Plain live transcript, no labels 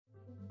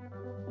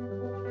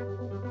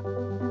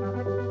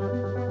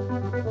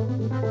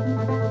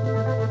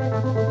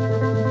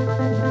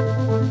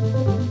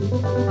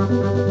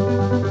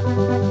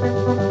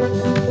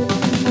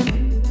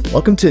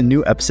Welcome to a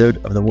new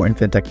episode of the Wharton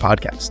Fintech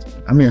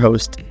podcast. I'm your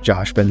host,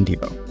 Josh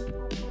Benadiva.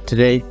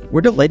 Today,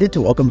 we're delighted to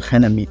welcome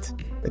Chen Amit,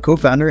 the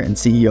co-founder and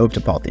CEO of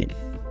Tipalti,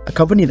 a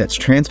company that's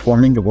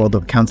transforming the world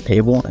of accounts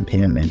payable and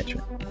payment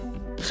management.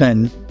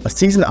 Chen, a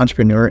seasoned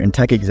entrepreneur and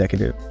tech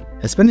executive,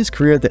 has spent his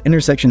career at the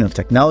intersection of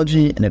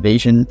technology,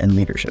 innovation, and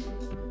leadership.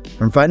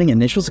 From finding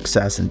initial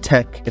success in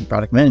tech and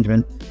product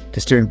management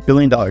to steering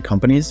billion-dollar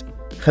companies,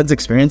 Chen's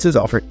experiences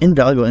offer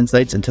invaluable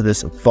insights into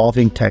this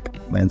evolving tech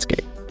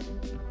landscape.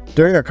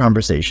 During our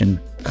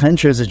conversation, Chen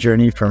shares a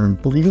journey from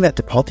believing that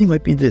Tipalti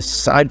might be this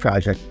side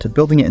project to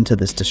building it into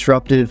this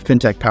disruptive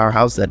fintech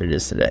powerhouse that it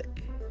is today.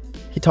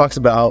 He talks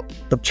about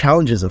the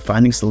challenges of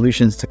finding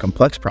solutions to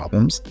complex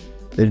problems,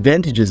 the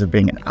advantages of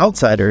being an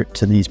outsider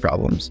to these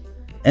problems,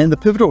 and the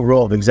pivotal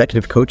role of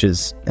executive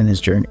coaches in his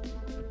journey.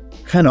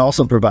 Chen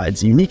also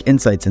provides unique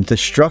insights into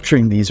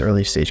structuring these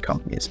early-stage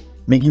companies,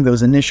 making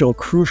those initial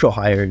crucial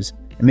hires,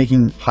 and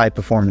making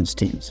high-performance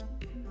teams.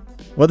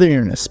 Whether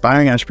you're an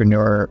aspiring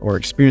entrepreneur or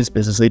experienced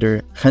business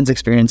leader, Chen's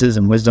experiences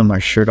and wisdom are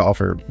sure to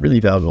offer really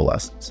valuable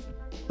lessons.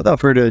 Without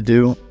further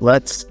ado,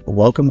 let's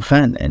welcome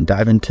Chen and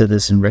dive into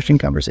this enriching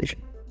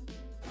conversation.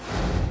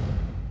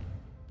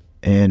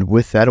 And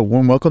with that, a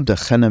warm welcome to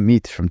Chen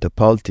Amit from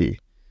Tipalti.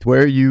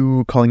 Where are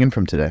you calling in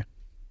from today?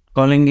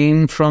 Calling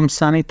in from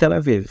sunny Tel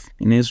Aviv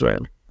in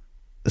Israel.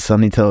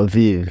 Sunny Tel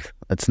Aviv.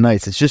 That's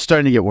nice. It's just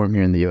starting to get warm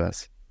here in the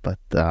US. But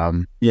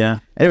yeah.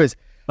 Anyways,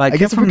 I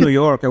guess from New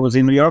York. I was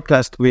in New York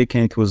last week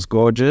and it was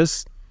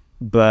gorgeous.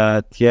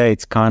 But yeah,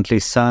 it's currently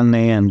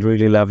sunny and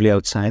really lovely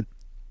outside.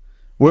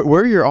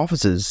 Where are your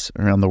offices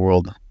around the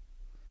world?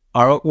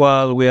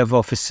 We have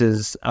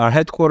offices. Our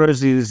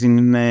headquarters is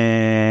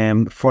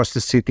in Foster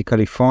City,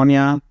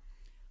 California.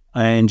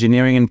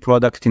 Engineering and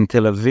product in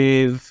Tel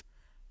Aviv.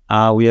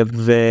 We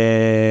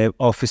have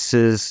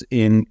offices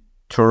in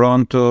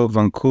Toronto,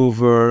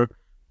 Vancouver,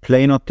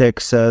 Plano,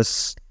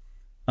 Texas,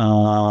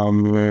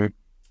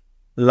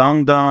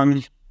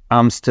 London,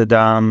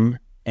 Amsterdam,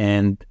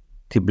 and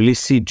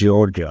Tbilisi,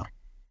 Georgia.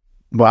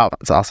 Wow,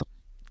 that's awesome.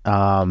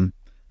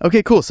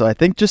 Okay, cool. So I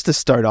think just to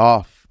start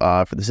off,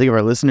 for the sake of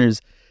our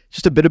listeners,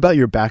 just a bit about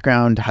your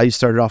background, how you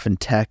started off in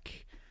tech,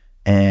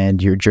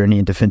 and your journey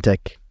into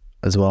fintech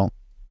as well.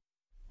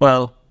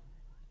 Well,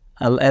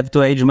 I'll have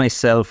to age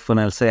myself when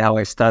I'll say how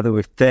I started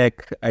with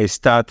tech. I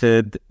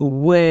started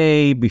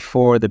way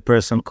before the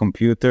personal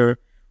computer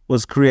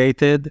was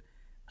created.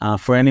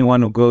 For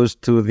anyone who goes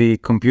to the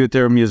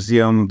computer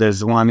museum,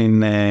 there's one in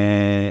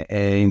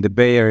the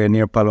Bay Area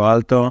near Palo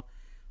Alto.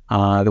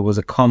 There was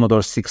a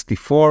Commodore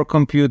 64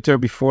 computer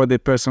before the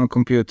personal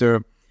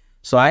computer.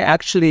 So I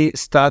actually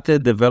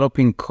started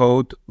developing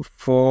code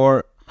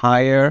for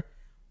hire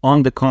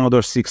on the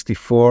Commodore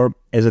 64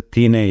 as a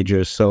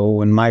teenager. So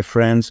when my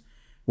friends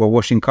were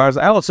washing cars,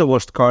 I also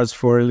washed cars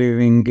for a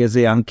living as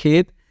a young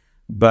kid.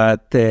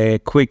 But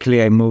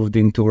quickly I moved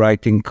into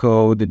writing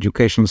code,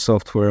 educational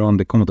software on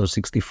the Commodore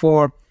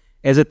 64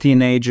 as a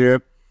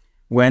teenager.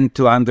 Went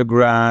to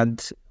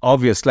undergrad.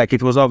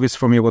 It was obvious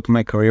for me what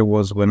my career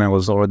was when I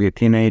was already a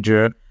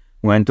teenager.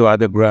 Went to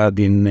undergrad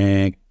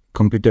in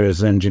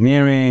computers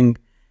engineering,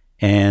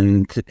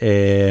 and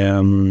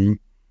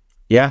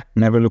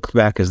never looked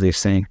back, as they're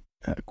saying.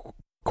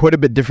 Quite a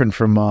bit different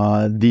from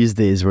these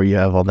days, where you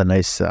have all the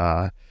nice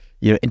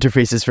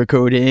interfaces for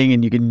coding,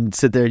 and you can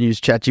sit there and use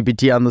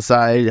ChatGPT on the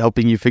side,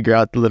 helping you figure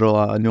out the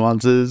little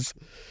nuances.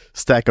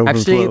 Stack Overflow.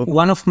 Actually,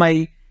 one of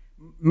my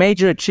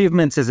major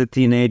achievements as a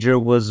teenager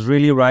was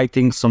really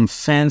writing some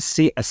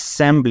fancy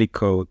assembly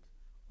code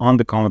on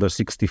the Commodore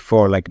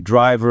 64, like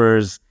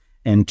drivers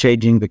and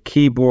changing the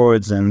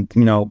keyboards and,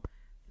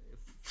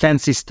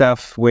 fancy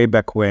stuff way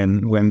back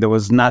when there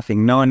was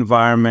nothing, no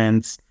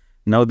environments,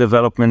 no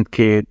development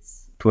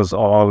kits. It was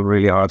all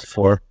really hard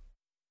for.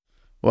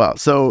 Wow.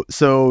 So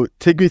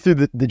take me through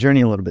the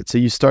journey a little bit. So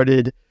you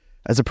started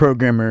as a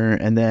programmer,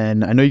 and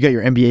then I know you got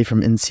your MBA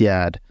from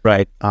INSEAD.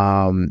 Right.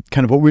 Kind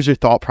of what was your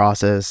thought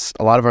process?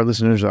 A lot of our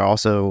listeners are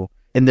also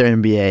in their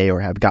MBA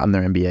or have gotten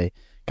their MBA.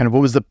 Kind of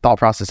what was the thought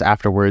process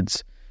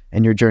afterwards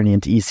and your journey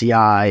into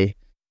ECI?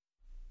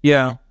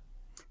 Yeah.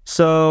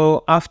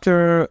 So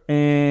after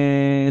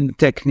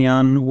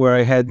Technion, where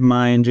I had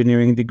my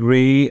engineering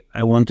degree,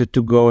 I wanted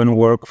to go and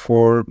work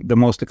for the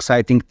most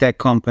exciting tech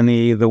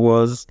company there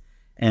was.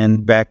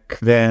 And back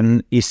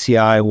then,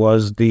 ECI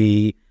was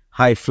the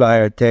high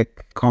flyer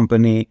tech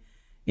company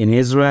in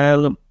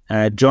Israel.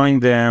 I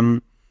joined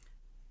them.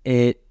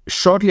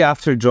 Shortly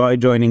after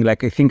joining, I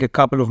think a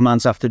couple of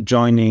months after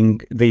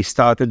joining, they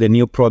started a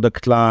new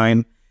product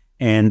line.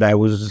 And I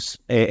was,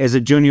 as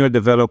a junior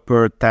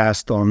developer,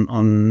 tasked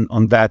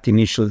on that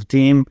initial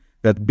team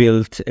that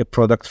built a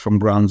product from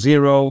ground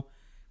zero.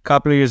 A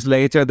couple of years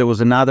later, there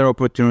was another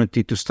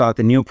opportunity to start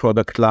a new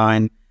product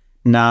line.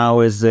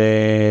 Now as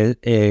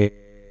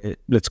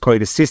let's call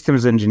it a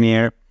systems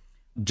engineer,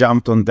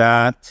 jumped on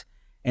that.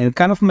 And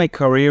kind of my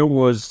career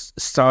was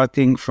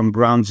starting from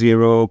ground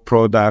zero,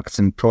 products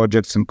and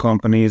projects and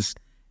companies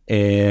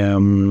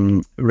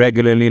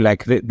regularly.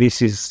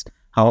 This is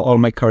how all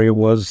my career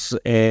was,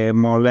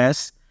 more or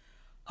less.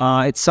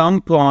 At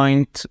some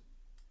point,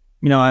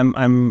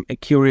 I'm a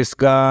curious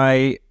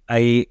guy.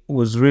 I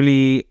was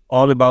really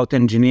all about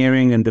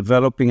engineering and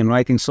developing and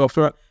writing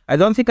software. I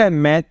don't think I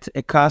met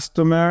a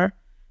customer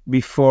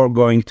before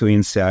going to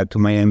INSEAD, to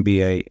my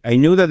MBA. I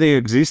knew that they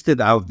existed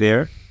out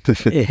there,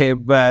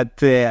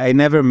 but I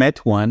never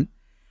met one.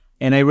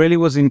 And I really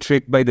was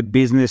intrigued by the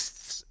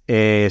business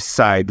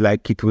side,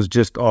 like it was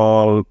just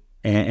all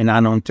an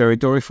unknown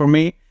territory for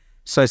me.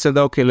 So I said,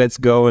 okay, let's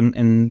go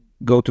and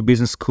go to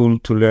business school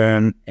to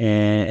learn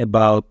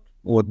about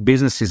what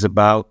business is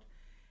about.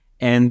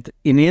 And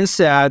in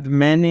INSEAD,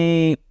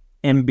 many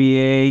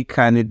MBA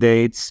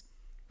candidates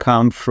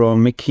come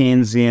from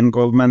McKinsey and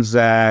Goldman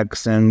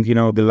Sachs and,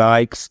 the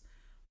likes.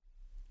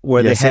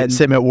 Where they had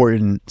same at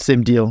Wharton,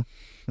 same deal.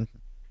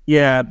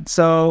 Yeah,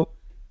 so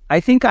I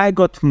think I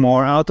got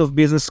more out of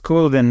business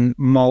school than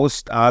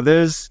most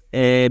others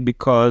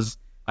because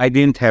I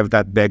didn't have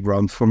that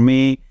background. For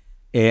me,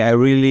 I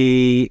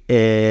really,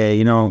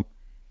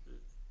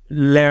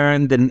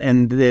 learned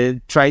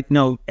and tried.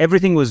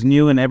 Everything was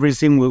new and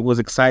everything was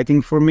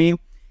exciting for me,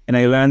 and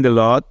I learned a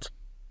lot.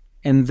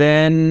 And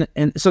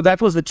so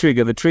that was the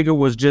trigger. The trigger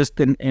was just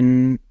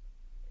an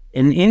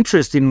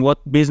interest in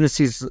what business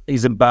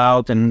is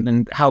about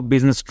and how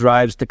business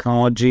drives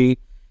technology.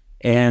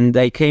 And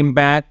I came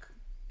back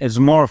as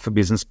more of a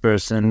business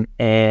person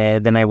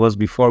than I was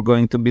before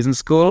going to business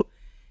school,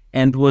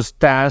 and was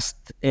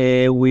tasked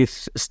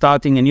with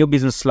starting a new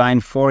business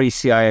line for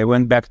ECI. I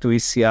went back to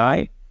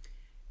ECI.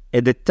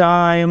 At the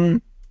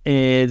time,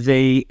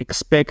 they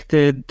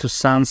expected to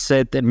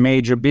sunset a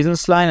major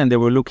business line, and they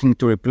were looking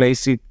to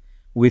replace it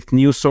with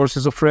new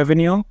sources of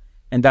revenue.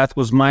 And that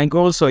was my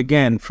goal. So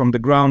again, from the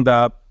ground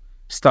up,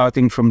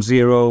 starting from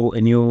zero,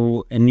 a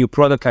new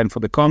product line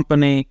for the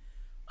company.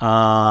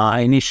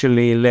 I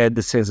initially led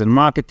the sales and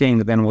marketing,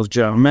 then was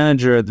general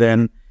manager,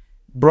 then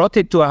brought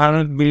it to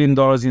 $100 million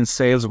in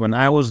sales. When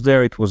I was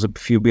there, it was a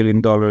few $1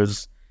 billion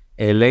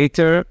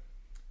later.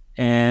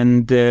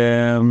 And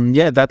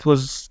that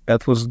was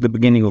the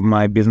beginning of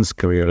my business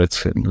career.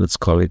 Let's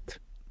call it.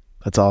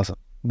 That's awesome.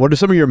 What are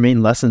some of your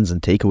main lessons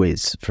and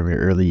takeaways from your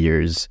early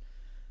years?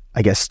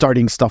 I guess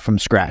starting stuff from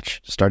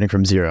scratch, starting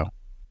from zero.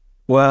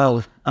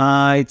 Well,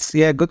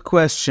 good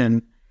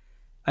question.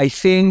 I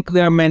think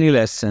there are many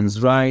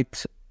lessons,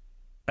 right?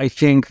 I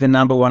think the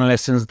number one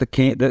lesson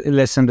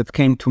that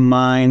came to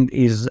mind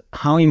is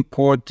how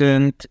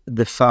important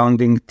the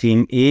founding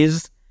team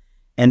is,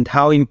 and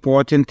how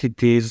important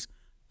it is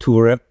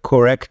to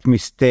correct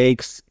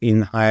mistakes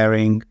in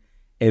hiring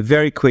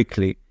very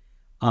quickly.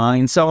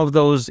 In some of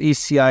those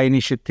ECI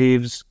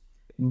initiatives,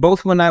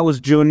 both when I was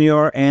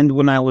junior and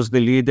when I was the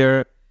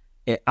leader,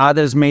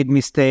 others made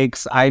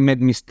mistakes. I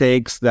made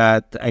mistakes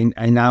that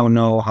I now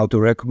know how to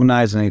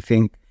recognize, and I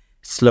think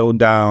slow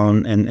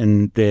down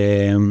and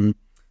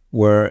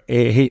were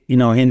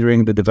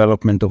hindering the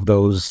development of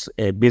those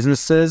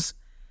businesses.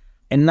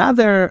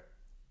 Another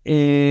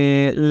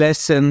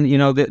lesson,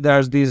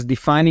 there's these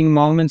defining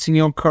moments in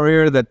your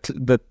career that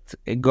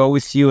go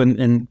with you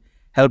and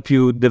help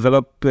you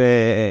develop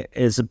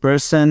as a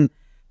person.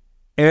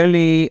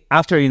 Early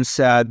after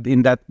INSEAD,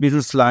 in that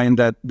business line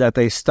that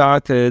I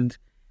started,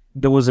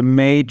 there was a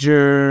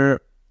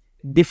major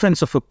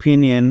difference of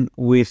opinion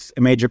with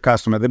a major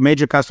customer. The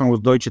major customer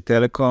was Deutsche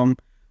Telekom.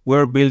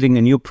 We're building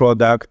a new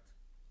product,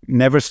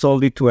 never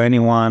sold it to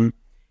anyone.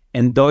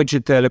 And Deutsche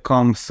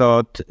Telekom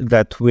thought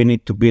that we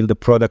need to build a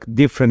product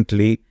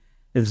differently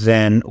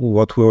than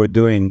what we were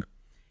doing.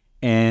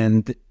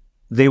 And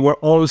they were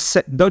all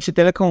set. Deutsche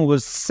Telekom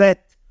was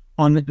set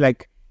on,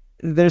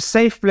 their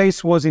safe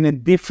place was in a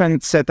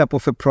different setup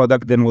of a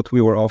product than what we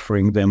were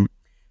offering them.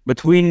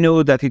 But we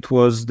knew that it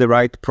was the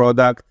right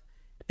product.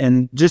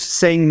 And just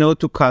saying no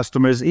to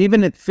customers,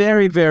 even at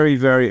very, very,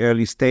 very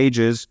early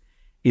stages,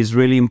 is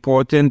really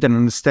important. And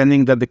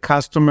understanding that the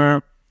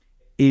customer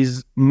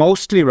is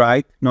mostly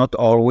right, not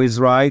always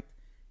right,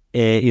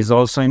 is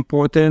also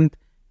important.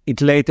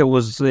 It later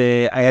was,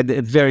 I had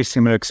a very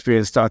similar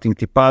experience starting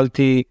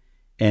Tipalti.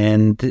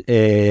 And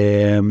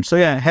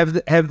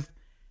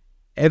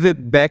have a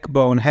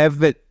backbone,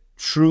 have a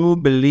true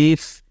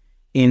belief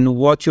in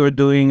what you're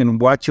doing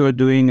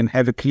and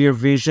have a clear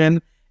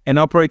vision, and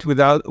operate with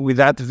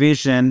that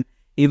vision,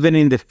 even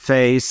in the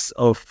face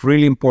of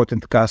really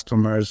important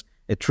customers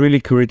at really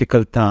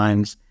critical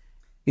times.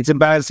 It's a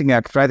balancing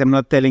act, right? I'm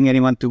not telling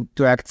anyone to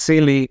act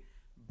silly,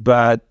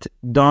 but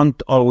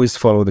don't always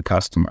follow the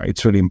customer.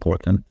 It's really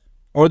important.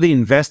 Or the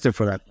investor,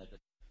 for that matter.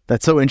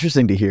 That's so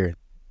interesting to hear.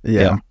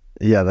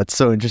 Yeah, that's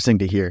so interesting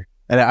to hear.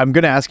 And I'm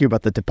going to ask you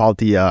about the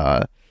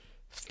Tipalti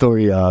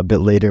story a bit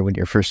later when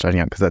you're first starting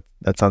out, because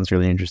that sounds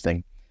really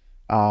interesting.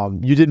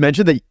 You did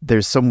mention that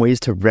there's some ways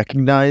to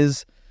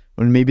recognize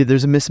when maybe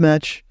there's a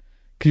mismatch.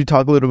 Could you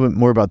talk a little bit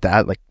more about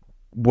that? Like,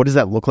 what does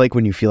that look like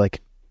when you feel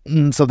like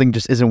something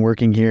just isn't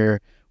working here?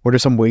 What are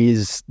some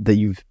ways that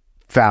you've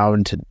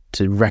found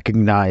to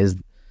recognize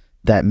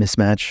that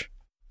mismatch?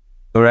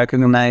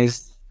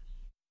 Recognize,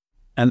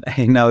 and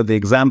the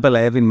example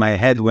I have in my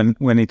head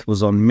when it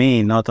was on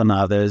me, not on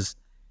others,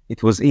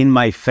 it was in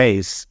my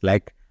face.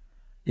 Like,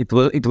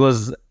 It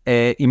was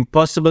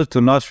impossible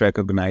to not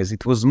recognize.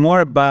 It was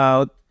more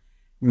about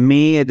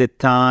me at the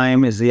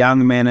time as a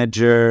young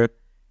manager,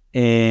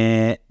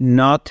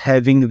 not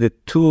having the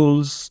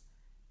tools,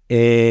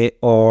 I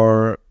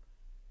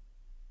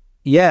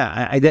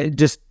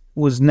just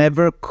was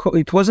never.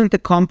 It wasn't a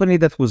company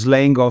that was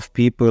laying off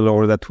people,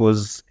 or that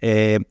was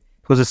it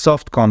was a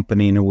soft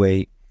company in a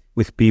way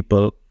with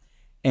people.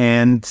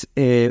 And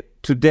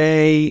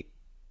today,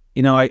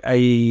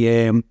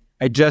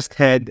 I just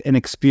had an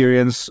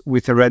experience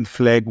with a red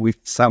flag with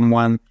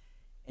someone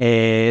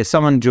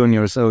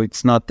junior, so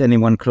it's not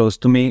anyone close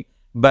to me.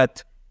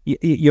 But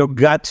your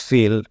gut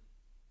feel,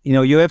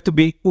 you have to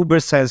be uber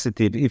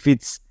sensitive. If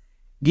it's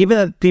given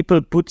that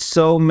people put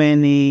so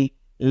many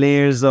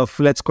layers of,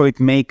 let's call it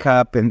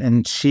makeup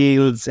and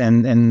shields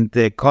and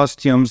the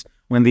costumes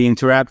when they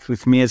interact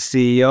with me as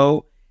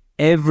CEO,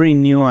 every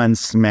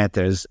nuance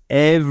matters.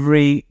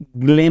 Every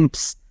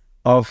glimpse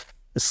of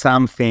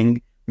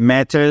something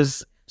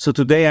matters. So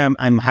today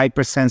I'm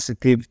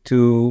hypersensitive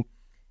to,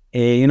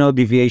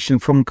 deviation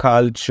from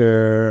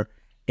culture,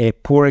 a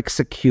poor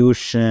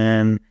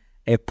execution,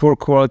 a poor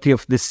quality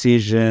of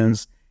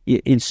decisions.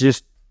 It's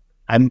just,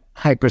 I'm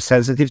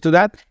hypersensitive to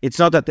that. It's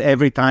not that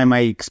every time I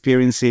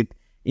experience it,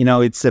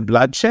 it's a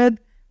bloodshed,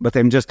 but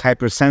I'm just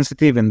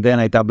hypersensitive, and then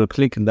I double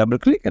click, and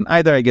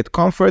either I get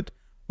comfort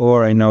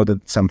or I know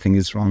that something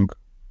is wrong.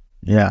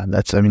 Yeah,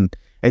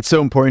 it's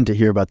so important to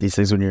hear about these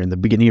things when you're in the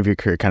beginning of your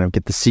career, kind of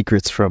get the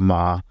secrets from,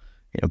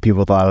 people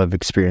with a lot of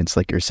experience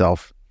like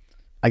yourself.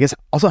 I guess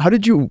also, how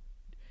did you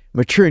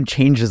mature and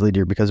change as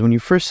leader? Because when you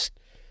first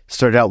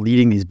started out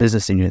leading these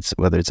business units,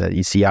 whether it's at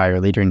ECI or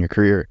later in your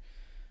career,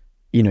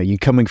 you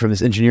coming from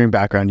this engineering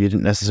background, you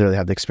didn't necessarily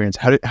have the experience.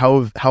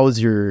 How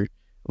has your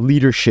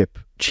leadership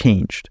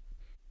changed?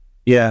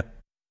 Yeah,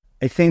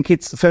 I think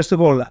it's, first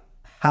of all,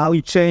 how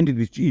it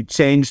changed. It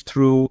changed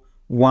through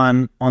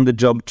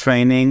on-the-job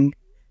training,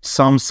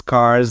 some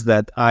scars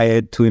that I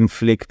had to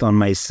inflict on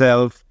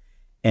myself,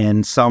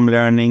 and some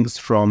learnings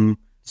from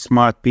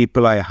smart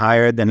people I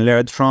hired and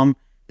learned from.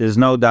 There's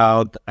no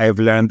doubt I've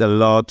learned a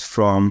lot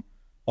from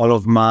all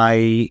of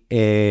my,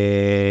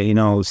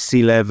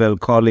 C-level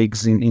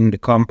colleagues in the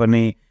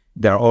company.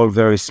 They're all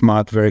very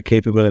smart, very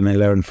capable, and I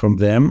learned from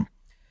them.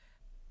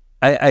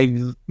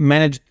 I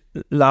managed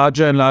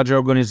larger and larger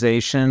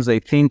organizations. I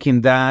think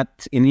in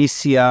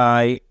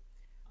ECI,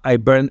 I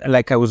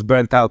was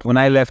burnt out. When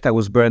I left, I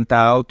was burnt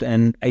out,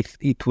 and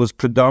it was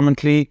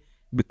predominantly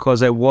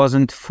because I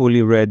wasn't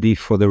fully ready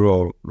for the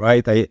role,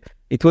 right? I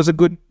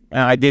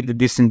did a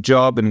decent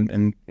job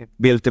and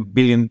built a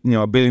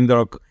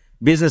billion-dollar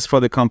business for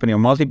the company, or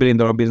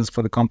multi-billion-dollar business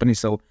for the company.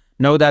 So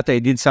know that I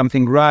did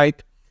something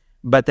right,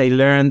 but I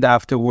learned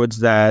afterwards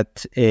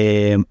that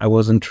I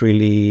wasn't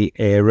really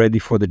ready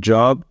for the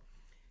job.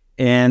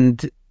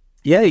 And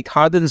yeah, it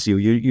hardens you.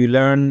 You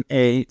learn,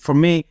 for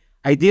me,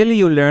 ideally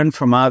you learn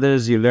from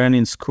others, you learn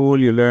in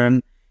school, you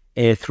learn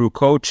through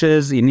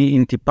coaches.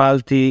 In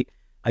Tipalti,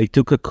 I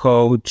took a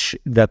coach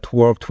that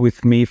worked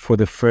with me for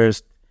the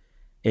first,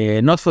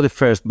 not for the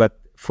first, but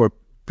for a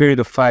period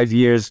of 5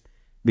 years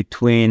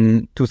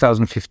between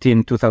 2015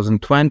 and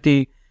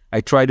 2020.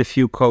 I tried a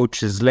few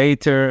coaches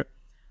later,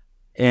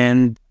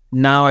 and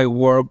now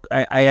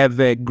I have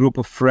a group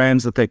of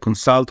friends that I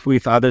consult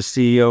with, other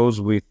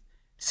CEOs with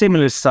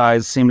similar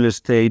size, similar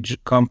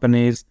stage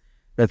companies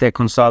that I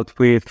consult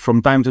with.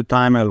 From time to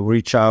time, I'll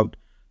reach out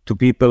to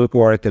people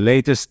who are at a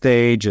later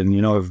stage and,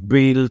 have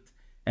built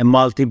a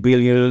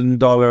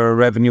multi-billion-dollar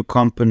revenue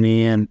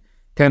company and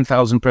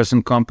 10,000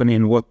 person company,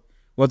 and what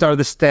are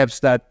the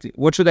steps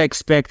what should I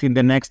expect in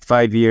the next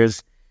 5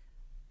 years?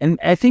 And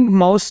I think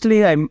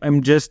mostly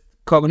I'm just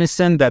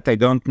cognizant that I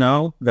don't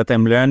know, that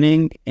I'm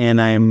learning,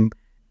 and I'm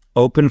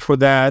open for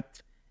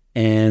that.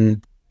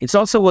 And it's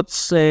also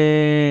what's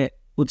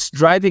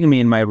driving me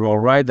in my role,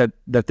 right?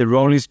 That the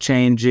role is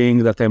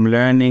changing, that I'm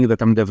learning,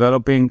 that I'm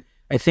developing.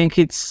 I think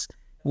it's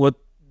what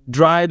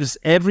drives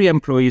every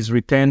employee's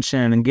retention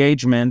and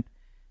engagement.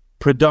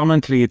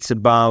 Predominantly, it's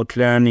about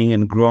learning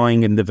and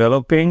growing and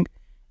developing,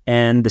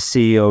 and the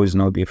CEO is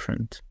no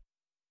different.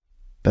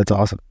 That's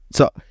awesome.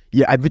 So,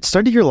 yeah, I've been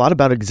starting to hear a lot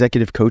about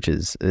executive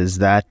coaches. Was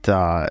that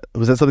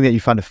something that you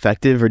found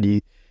effective, or do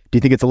you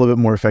think it's a little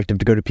bit more effective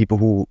to go to people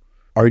who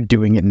are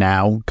doing it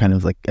now, kind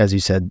of like, as you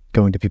said,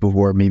 going to people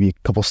who are maybe a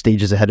couple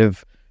stages ahead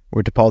of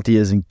where Tipalti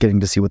is and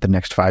getting to see what the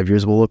next 5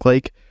 years will look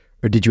like?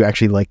 Or did you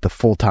actually like the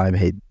full-time,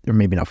 or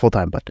maybe not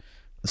full-time, but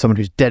someone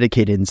who's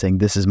dedicated and saying,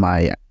 this is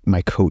my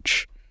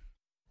coach?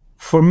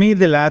 For me,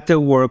 the latter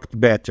worked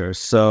better.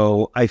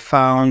 So I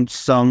found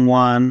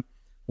someone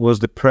who was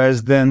the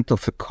president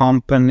of a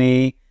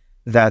company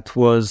that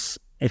was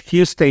a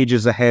few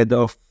stages ahead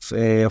of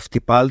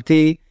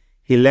Tipalti.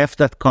 He left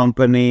that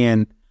company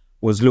and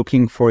was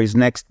looking for his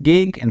next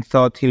gig and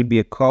thought he'll be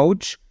a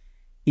coach.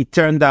 It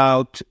turned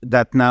out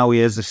that now he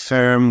has a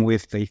firm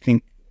with, I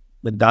think,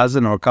 a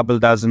dozen or a couple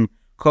dozen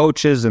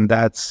coaches, and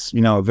that's,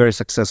 a very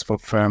successful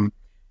firm.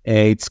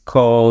 It's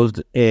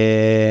called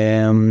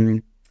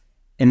Enjoy,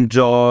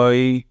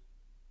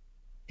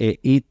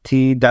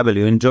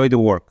 ETW, Enjoy the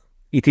Work.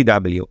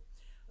 ETW,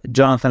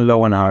 Jonathan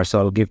Lowenhar, so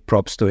I'll give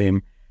props to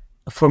him.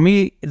 For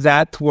me,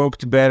 that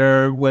worked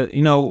better.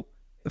 Well,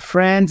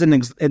 friends and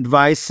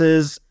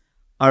advices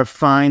are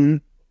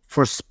fine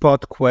for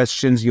spot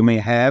questions you may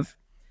have,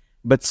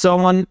 but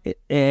Jonathan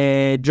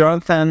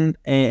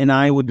and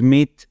I would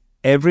meet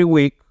every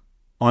week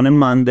on a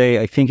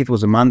Monday. I think it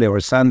was a Monday or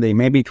a Sunday.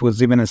 Maybe it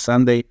was even a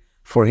Sunday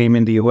for him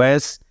in the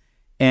US.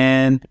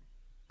 And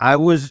I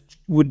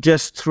would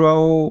just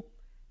throw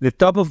the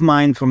top of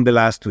mind from the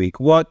last week.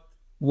 What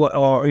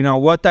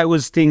I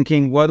was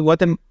thinking,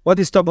 what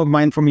is top of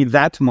mind for me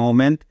that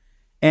moment.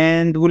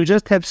 And we'll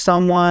just have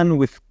someone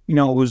with,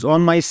 who's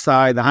on my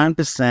side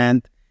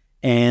 100%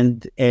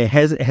 and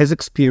has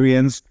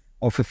experience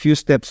of a few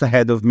steps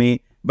ahead of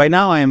me. By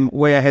now I'm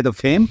way ahead of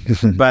him,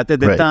 but at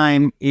the Right.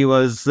 time he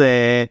had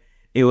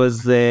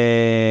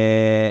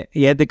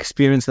the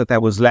experience that I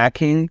was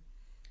lacking.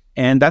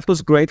 And that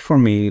was great for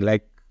me.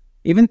 Like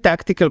even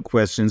tactical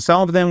questions,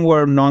 some of them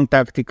were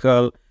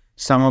non-tactical,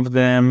 some of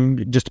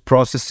them just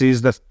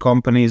processes that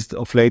companies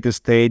of later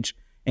stage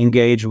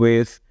engage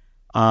with.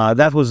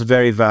 That was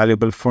very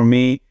valuable for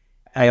me.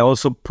 I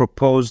also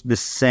proposed the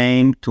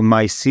same to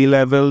my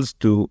C-levels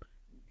to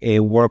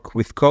work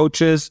with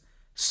coaches.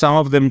 Some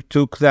of them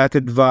took that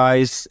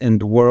advice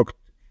and worked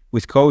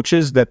with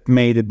coaches that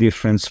made a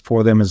difference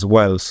for them as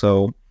well.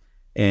 So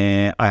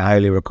I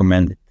highly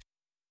recommend it.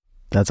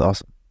 That's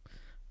awesome.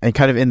 And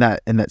kind of in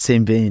that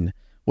same vein,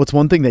 what's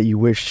one thing that you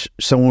wish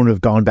someone would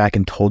have gone back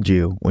and told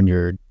you when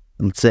you're,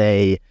 let's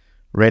say,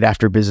 right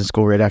after business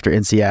school, right after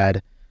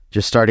INSEAD,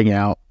 just starting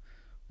out?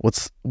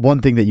 What's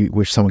one thing that you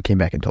wish someone came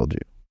back and told you?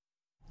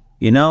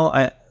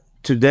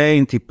 Today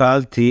in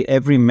Tipalti,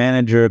 every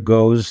manager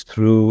goes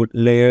through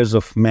layers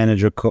of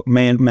manager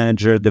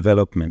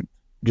development.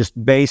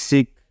 Just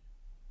basic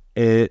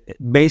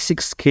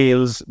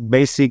skills,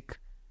 basic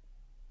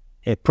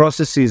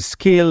processes,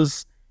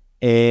 skills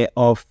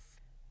of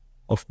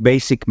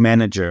basic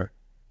manager.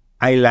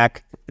 I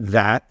lacked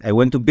that. I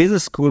went to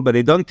business school, but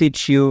they don't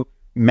teach you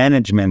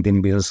management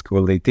in business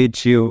school. They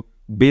teach you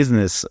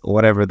business,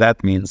 whatever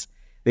that means.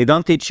 They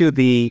don't teach you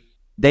the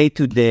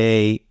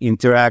day-to-day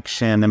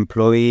interaction,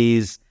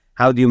 employees,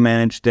 how do you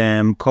manage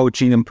them,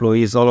 coaching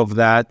employees, all of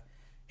that.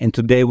 And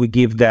today we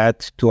give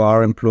that to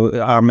our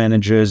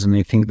managers, and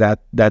I think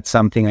that's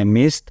something I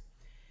missed.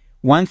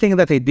 One thing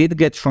that I did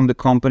get from the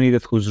company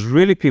that was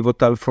really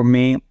pivotal for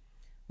me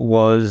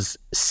was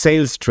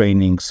sales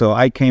training. So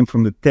I came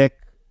from the tech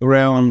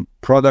realm,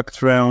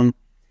 product realm,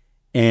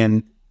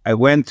 and I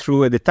went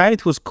through, at the time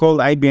it was called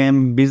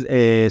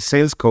IBM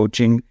sales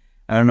coaching.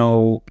 I don't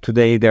know,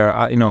 today there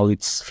are,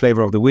 it's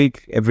flavor of the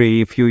week.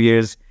 Every few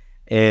years,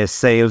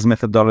 sales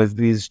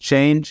methodologies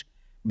change.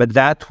 But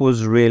that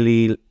was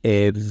really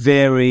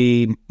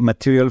very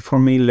material for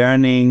me,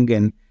 learning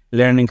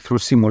through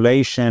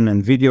simulation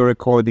and video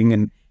recording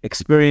and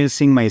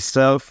experiencing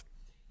myself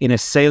in a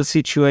sales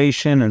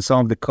situation, and some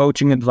of the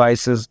coaching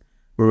advices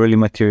were really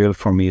material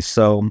for me.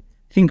 So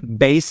I think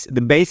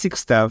the basic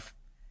stuff,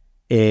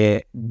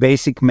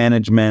 basic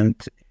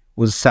management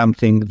was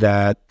something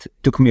that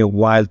took me a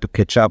while to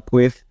catch up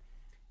with.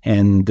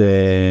 And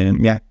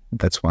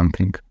that's one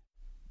thing.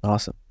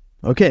 Awesome.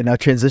 Okay, now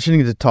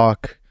transitioning to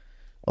talk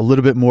a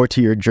little bit more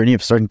to your journey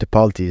of starting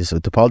Tipalti. So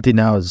Tipalti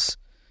now is,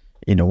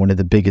 one of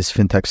the biggest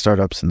fintech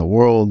startups in the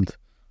world,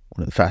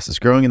 one of the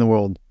fastest growing in the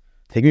world.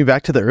 Take me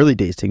back to the early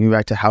days. Take me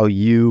back to how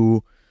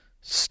you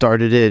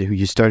started it, who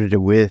you started it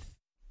with.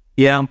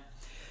 Yeah.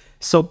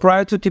 So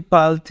prior to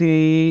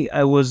Tipalti,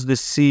 I was the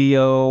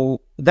CEO.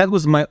 That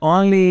was my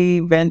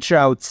only venture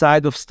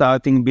outside of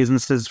starting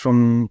businesses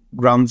from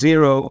ground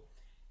zero.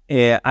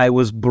 I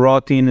was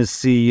brought in as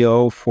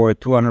CEO for a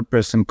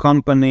 200-person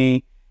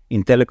company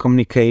in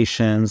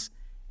telecommunications.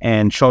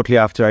 And shortly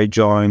after I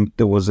joined,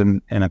 there was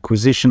an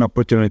acquisition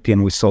opportunity,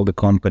 and we sold the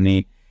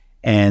company.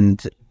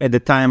 And at the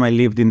time, I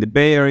lived in the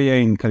Bay Area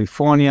in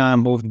California. I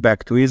moved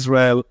back to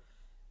Israel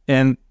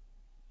and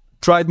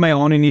tried my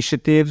own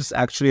initiatives,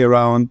 actually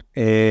around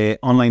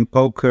online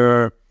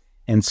poker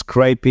and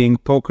scraping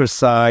poker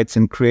sites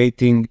and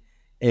creating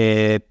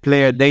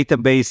player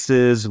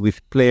databases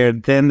with player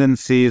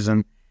tendencies.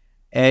 And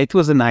it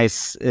was a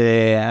nice,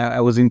 I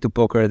was into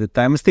poker at the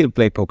time. I still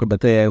play poker,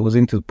 but I was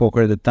into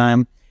poker at the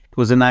time. It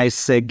was a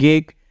nice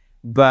gig,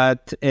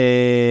 but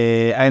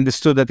I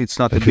understood that it's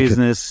not a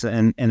business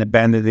and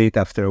abandoned it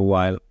after a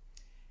while.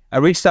 I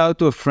reached out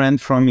to a friend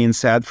from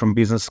INSEAD, from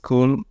business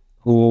school,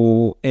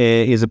 who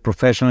is a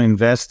professional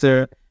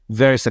investor,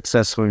 very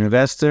successful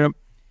investor,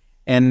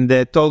 and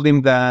told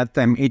him that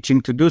I'm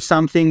itching to do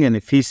something, and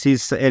if he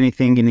sees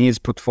anything in his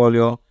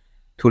portfolio,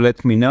 to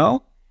let me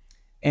know.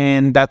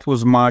 And that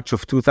was March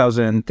of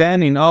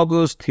 2010. In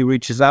August, he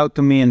reaches out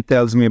to me and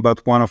tells me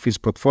about one of his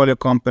portfolio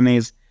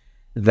companies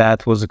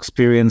that was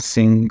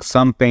experiencing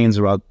some pains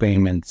around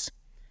payments.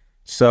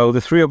 So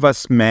the three of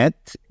us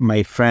met.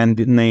 My friend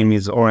name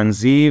is Oren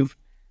Ziv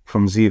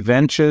from Ziv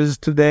Ventures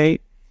today.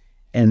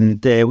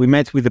 And we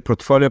met with the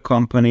portfolio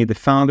company. The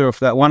founder of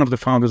that, one of the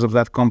founders of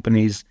that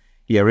company is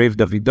Yariv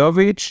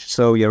Davidovich.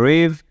 So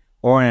Yariv,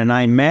 Oren, and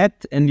I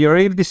met, and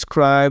Yariv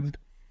described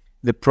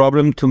the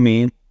problem to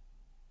me.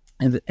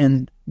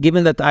 And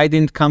given that I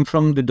didn't come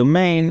from the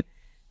domain,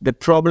 the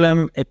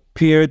problem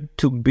appeared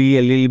to be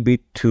a little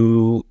bit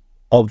too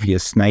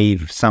obvious,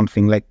 naive,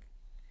 something like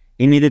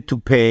he needed to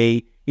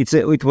pay. It's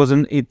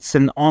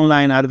an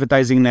online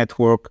advertising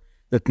network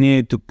that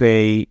needed to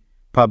pay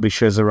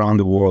publishers around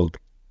the world.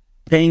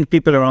 Paying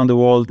people around the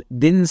world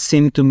didn't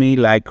seem to me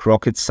like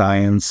rocket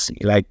science,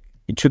 like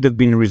it should have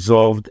been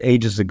resolved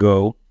ages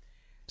ago.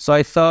 So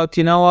I thought,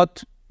 you know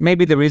what,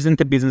 maybe there isn't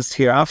a business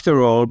here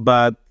after all,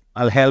 but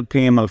I'll help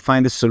him, I'll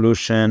find a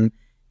solution,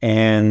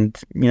 and,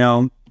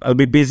 I'll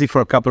be busy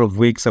for a couple of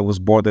weeks. I was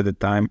bored at the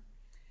time.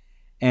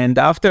 And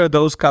after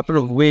those couple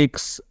of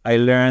weeks, I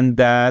learned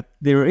that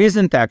there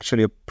isn't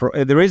actually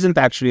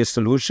a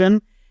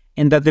solution,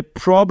 and that the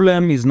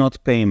problem is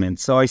not payment.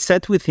 So I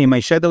sat with him, I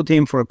shadowed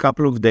him for a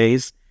couple of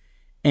days,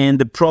 and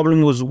the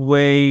problem was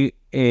way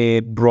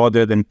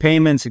broader than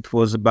payments. It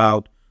was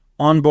about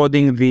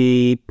onboarding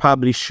the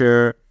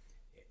publisher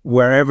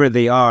wherever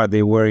they are.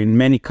 They were in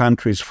many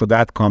countries for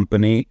that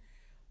company,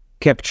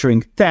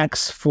 capturing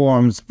tax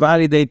forms,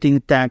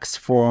 validating tax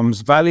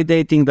forms,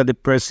 validating that the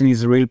person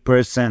is a real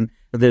person,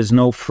 that there's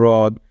no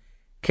fraud,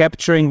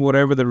 capturing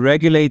whatever the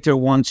regulator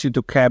wants you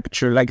to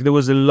capture. Like there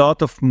was a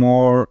lot of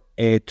more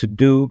to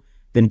do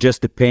than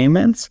just the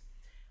payments.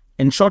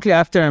 And shortly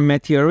after I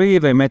met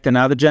Yariv, I met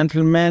another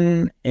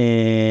gentleman,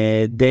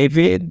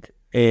 David,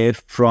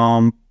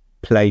 from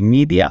Play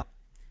Media.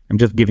 I'm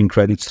just giving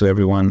credits to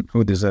everyone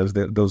who deserves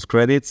those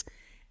credits.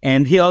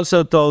 And he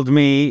also told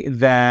me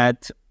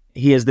that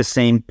he has the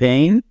same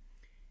pain.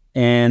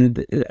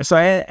 And so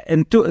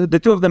the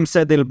two of them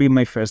said they'll be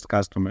my first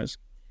customers.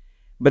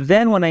 But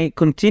then when I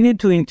continued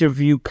to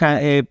interview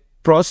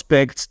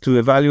prospects to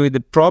evaluate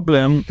the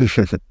problem,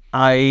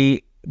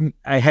 I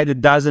had a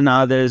dozen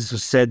others who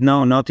said,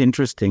 no, not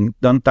interesting.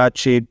 Don't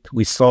touch it.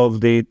 We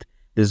solved it.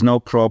 There's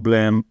no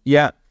problem.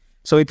 Yeah.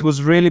 So it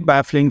was really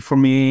baffling for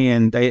me,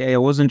 and I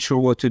wasn't sure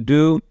what to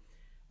do.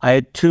 I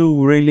had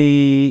two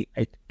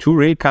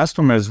real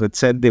customers that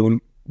said they were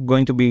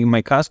going to be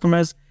my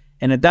customers,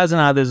 and a dozen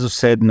others who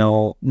said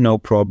no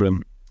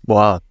problem.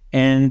 Wow.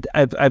 And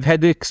I've had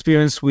the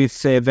experience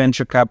with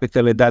venture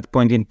capital at that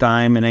point in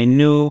time, and I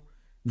knew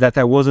that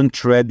I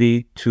wasn't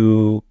ready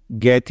to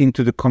get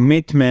into the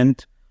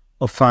commitment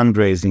of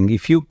fundraising.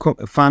 If you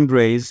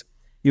fundraise,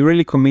 you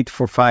really commit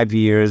for 5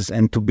 years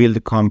and to build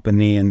a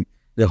company and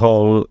the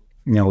whole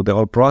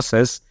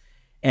process.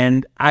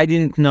 And I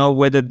didn't know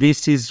whether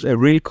this is a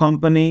real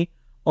company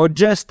or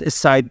just a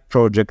side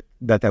project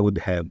that I would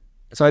have.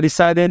 So I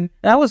decided,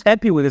 I was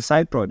happy with a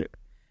side project.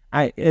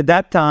 At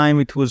that time,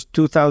 it was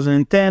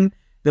 2010,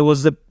 there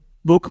was a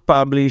book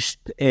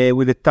published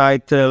with the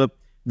title,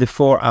 The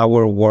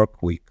 4-Hour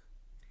Work Week.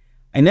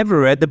 I never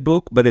read the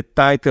book, but the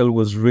title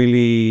was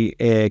really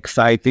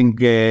exciting.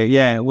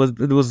 Title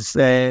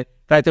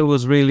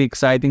was really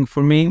exciting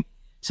for me.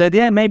 Said,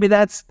 maybe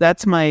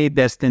that's my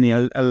destiny.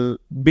 I'll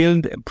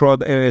build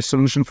a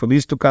solution for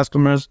these two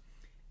customers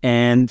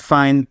and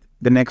find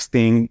the next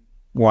thing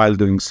while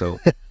doing so.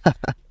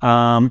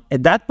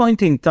 At that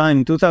point in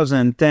time,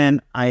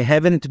 2010, I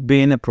haven't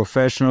been a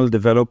professional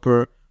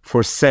developer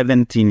for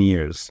 17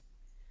 years.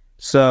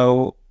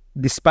 So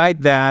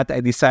despite that,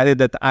 I decided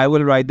that I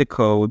will write the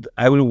code.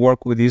 I will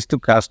work with these two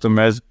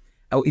customers.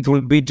 It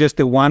will be just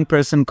a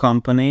one-person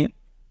company,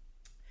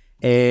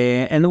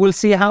 and we'll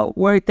see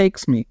where it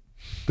takes me.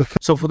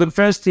 So for the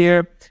first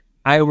year,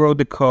 I wrote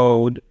the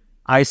code.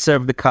 I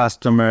served the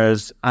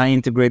customers. I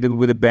integrated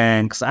with the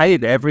banks. I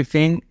did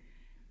everything.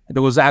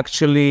 There was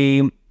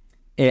actually,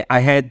 I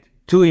had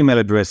two email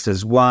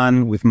addresses,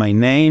 one with my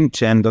name,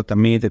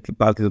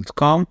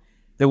 chen.amit@tipalti.com.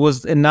 There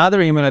was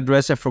another email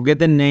address, I forget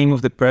the name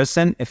of the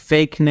person, a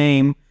fake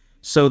name,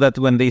 so that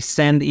when they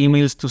send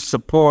emails to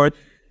support,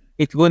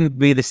 it wouldn't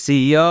be the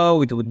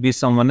CEO, it would be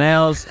someone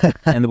else.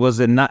 And there was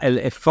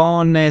a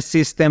phone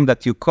system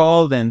that you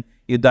called and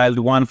you dialed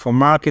 1 for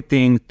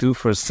marketing, 2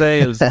 for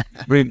sales.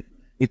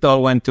 It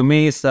all went to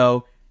me.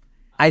 So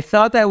I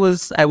thought I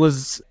was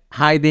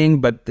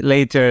hiding, but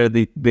later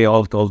they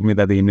all told me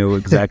that they knew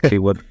exactly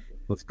what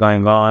was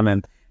going on,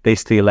 and they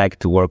still like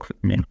to work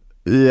with me.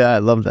 Yeah, I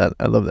love that.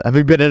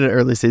 Having been in an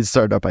early stage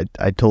startup,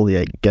 I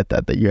totally get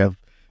that you have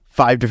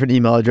 5 different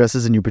email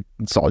addresses and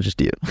it's all just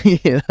you.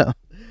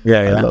 Yeah,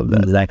 I love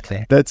that.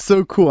 Exactly. That's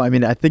so cool. I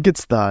mean, I think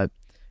it's I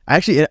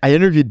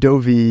interviewed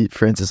Dovey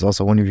Francis,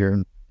 also one of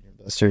your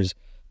investors,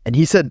 and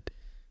he said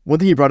one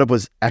thing he brought up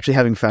was actually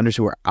having founders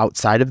who are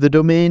outside of the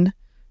domain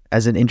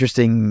as an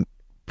interesting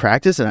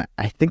practice. And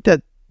I think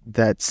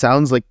that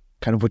sounds like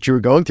kind of what you were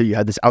going through. You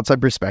had this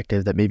outside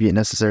perspective that maybe it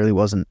necessarily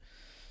wasn't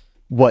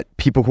what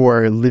people who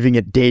are living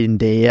it day in,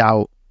 day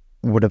out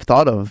would have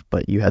thought of,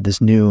 but you had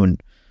this new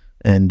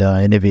and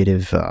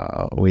innovative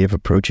way of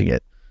approaching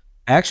it.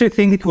 I actually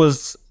think it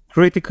was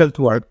critical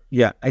to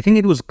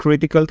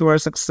our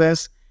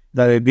success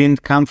that it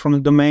didn't come from the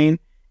domain.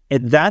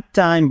 At that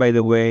time, by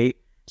the way,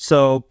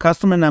 so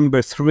customer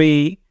number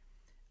 3,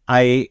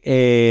 I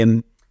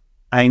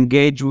I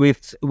engaged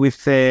with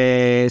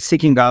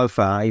Seeking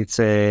Alpha. It's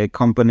a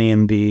company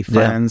in the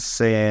finance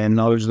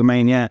knowledge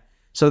domain. Yeah.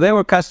 So they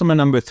were customer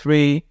number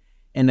 3,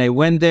 and I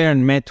went there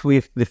and met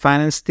with the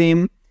finance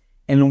team.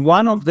 And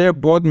one of their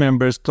board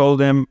members told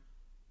them,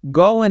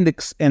 go and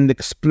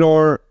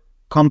explore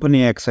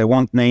Company X. I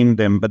won't name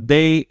them, but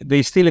they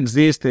still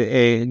exist.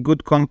 A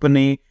good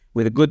company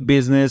with a good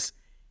business.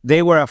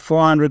 They were a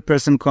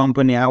 400-person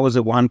company. I was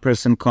a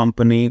 1-person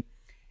company,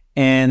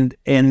 and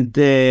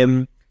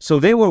so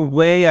they were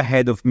way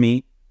ahead of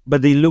me.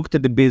 But they looked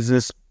at the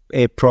business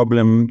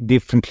problem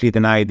differently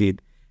than I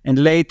did.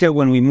 And later,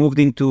 when we moved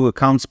into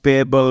accounts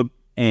payable,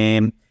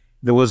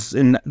 there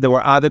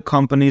were other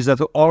companies that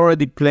were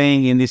already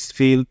playing in this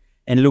field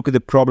and look at the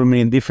problem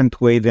in a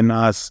different way than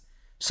us.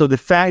 So the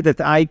fact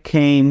that I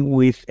came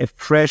with a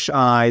fresh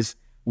eyes,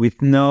 with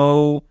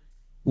no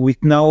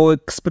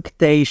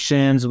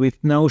expectations,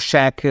 with no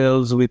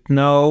shackles, with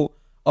no,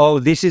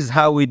 this is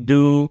how we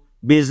do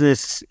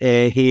business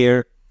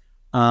here.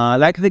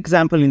 Like the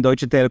example in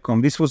Deutsche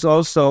Telekom, this was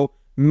also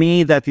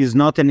me that is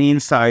not an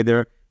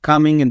insider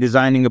coming and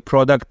designing a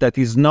product that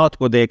is not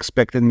what they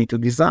expected me to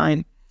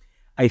design.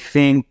 I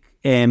think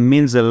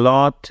means a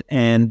lot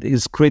and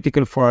is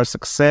critical for our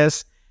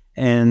success.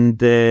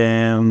 And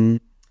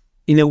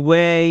in a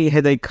way,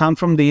 had I come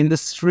from the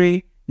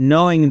industry,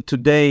 knowing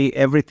today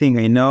everything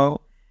I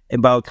know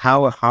about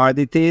how hard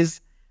it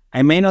is,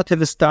 I may not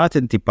have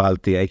started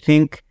Tipalti. I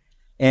think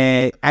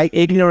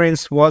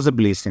ignorance was a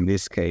bliss in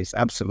this case.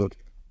 Absolutely.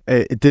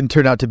 It didn't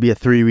turn out to be a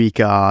 3-week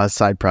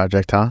side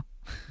project, huh?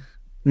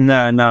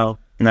 No.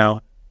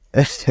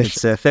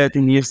 It's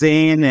 13 years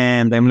in,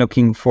 and I'm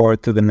looking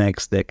forward to the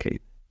next decade.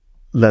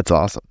 That's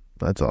awesome.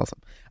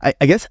 I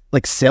guess,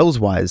 like,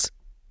 sales-wise,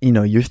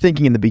 you're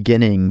thinking in the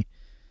beginning,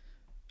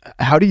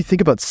 how do you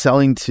think about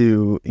selling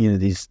to,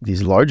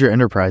 these larger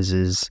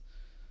enterprises,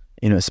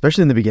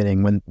 especially in the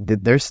beginning when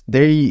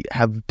they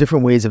have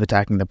different ways of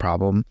attacking the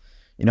problem?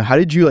 How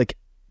did you,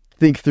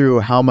 think through,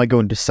 how am I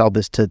going to sell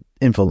this to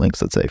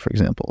Infolinks, let's say, for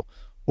example,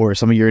 or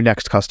some of your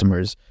next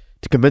customers,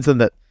 to convince them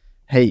that,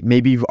 hey,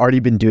 maybe you've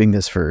already been doing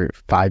this for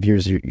 5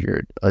 years,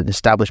 you're an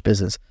established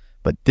business,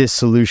 but this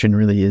solution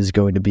really is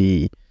going to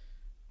be,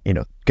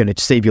 going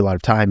to save you a lot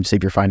of time,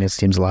 save your finance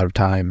teams a lot of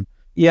time?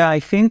 Yeah,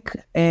 I think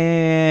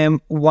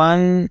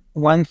one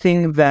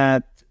thing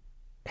that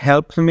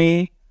helped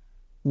me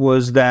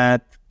was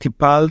that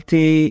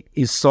Tipalti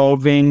is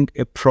solving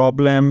a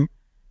problem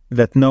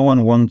that no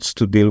one wants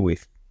to deal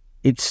with.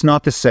 It's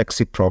not a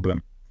sexy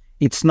problem.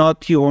 It's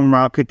not your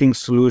marketing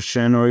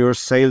solution or your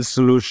sales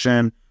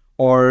solution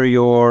or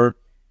your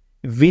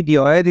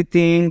video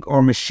editing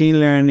or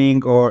machine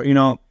learning or,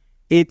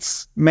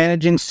 it's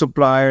managing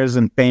suppliers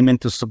and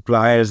payment to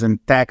suppliers and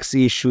tax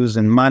issues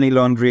and money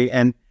laundering.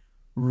 And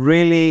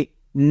really,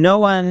 no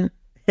one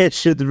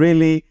should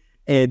really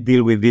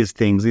deal with these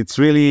things. It's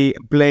really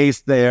a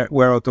place there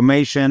where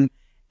automation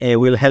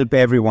will help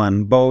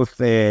everyone, both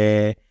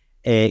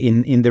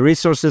in the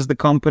resources the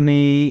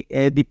company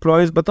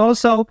deploys, but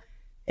also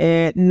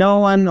no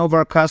one of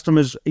our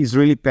customers is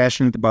really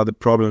passionate about the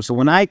problem. So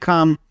when I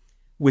come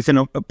with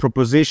a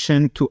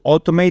proposition to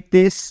automate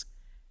this,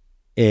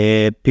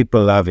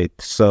 people love it.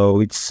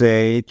 So this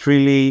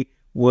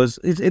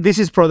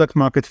is product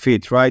market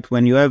fit, right?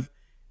 When you have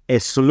a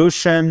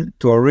solution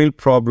to a real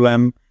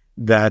problem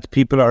that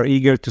people are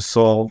eager to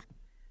solve.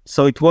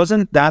 So it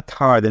wasn't that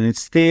hard, and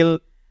it's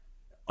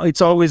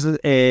always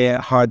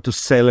hard to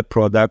sell a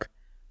product,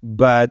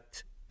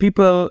 but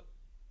people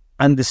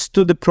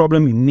understood the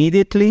problem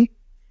immediately,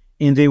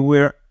 and they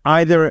were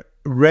either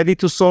ready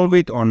to solve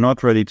it or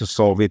not ready to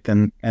solve it,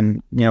 and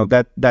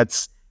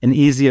that's an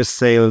easier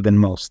sale than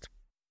most.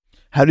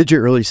 How did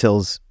your early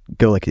sales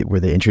go? Were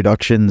they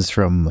introductions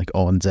from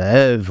Owen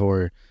Zev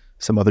or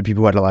some other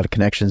people who had a lot of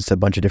connections to a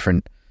bunch of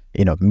different,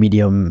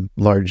 medium,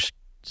 large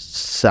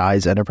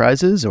size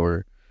enterprises,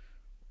 or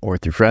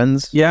through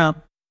friends? Yeah.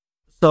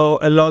 So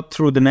a lot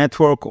through the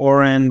network.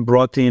 Oren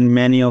brought in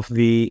many of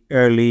the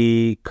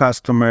early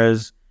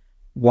customers.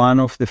 One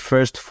of the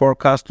first 4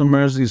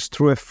 customers is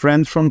through a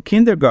friend from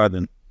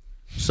kindergarten.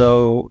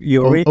 So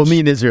you reach only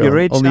in Israel. In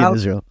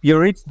Israel. You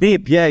reach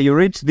deep. Yeah, you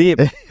reach deep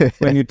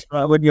when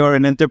you're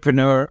an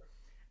entrepreneur,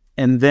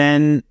 and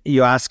then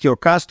you ask your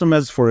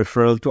customers for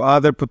referral to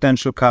other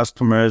potential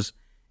customers,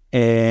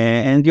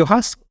 and you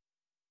hustle.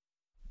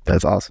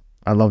 That's awesome.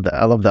 I love that.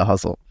 I love that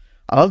hustle.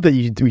 I love that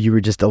you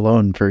were just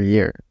alone for a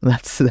year.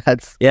 That's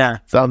yeah.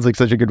 Sounds like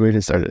such a good way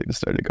to start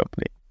a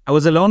company. I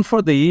was alone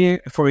for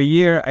a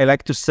year. I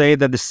like to say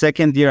that the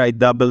second year I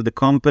doubled the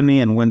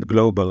company and went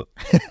global.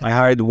 I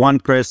hired one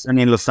person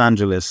in Los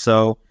Angeles.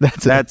 So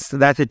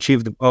that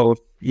achieved both.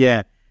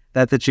 Yeah,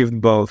 that achieved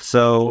both.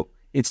 So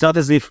it's not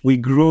as if we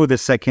grew the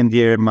second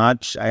year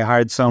much. I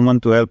hired someone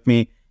to help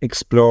me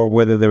explore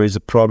whether there is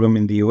a problem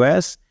in the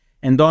US.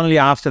 And only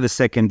after the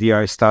second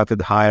year, I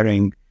started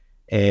hiring,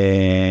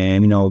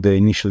 the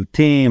initial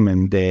team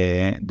and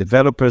the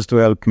developers to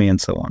help me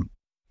and so on.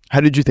 How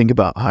did you think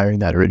about hiring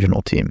that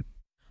original team?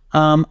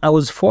 I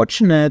was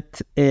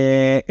fortunate.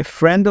 A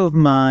friend of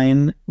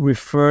mine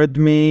referred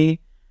me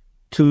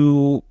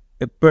to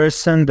a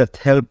person that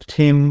helped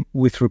him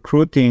with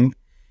recruiting.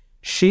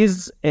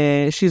 She's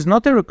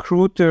not a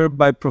recruiter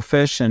by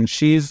profession.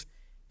 She's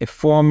a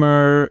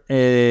former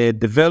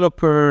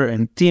developer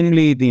and team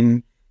lead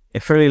in a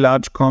fairly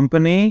large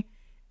company.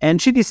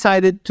 And she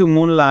decided to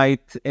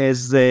moonlight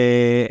as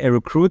a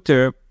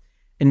recruiter.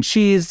 And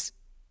she's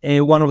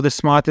one of the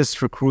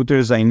smartest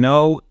recruiters I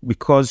know,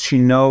 because she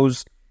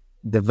knows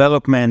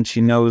development,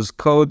 she knows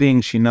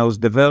coding, she knows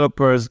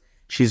developers.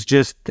 She's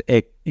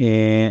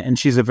and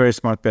she's a very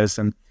smart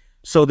person.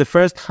 So the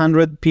first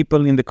 100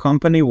 people in the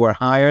company were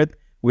hired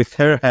with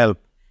her help.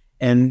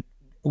 And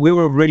we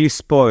were really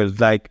spoiled.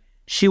 Like,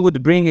 she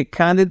would bring a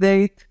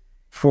candidate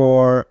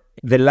for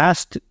the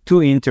last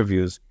 2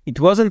 interviews. It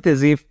wasn't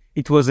as if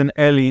it was an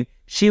early.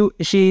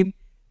 She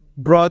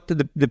brought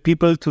the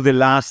people to the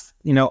last,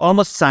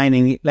 almost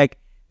signing. Like,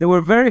 there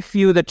were very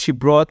few that she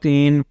brought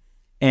in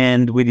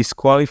and we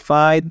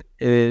disqualified.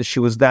 She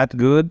was that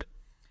good.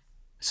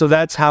 So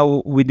that's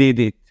how we did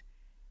it.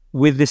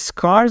 With the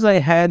scars I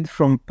had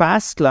from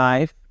past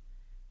life,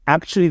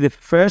 actually the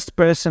first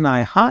person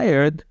I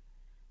hired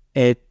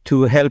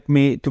to help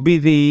me to be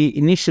the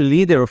initial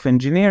leader of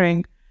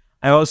engineering,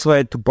 I also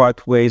had to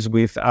part ways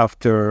with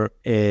after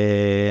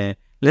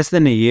less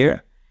than a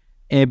year,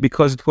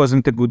 because it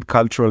wasn't a good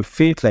cultural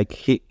fit. Like,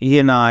 he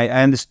and I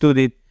understood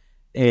it,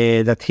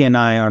 that he and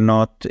I are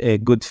not a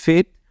good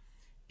fit.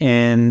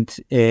 And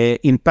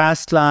in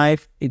past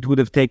life, it would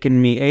have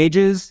taken me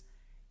ages.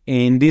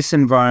 In this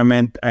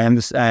environment,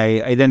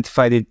 I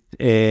identified it.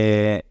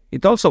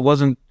 It also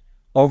wasn't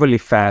overly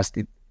fast.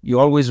 You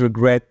always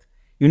regret.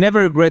 You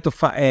never regret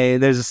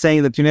there's a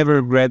saying that you never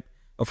regret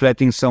of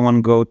letting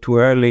someone go too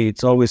early.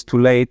 It's always too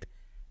late.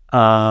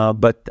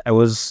 But I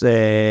was,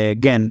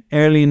 again,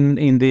 early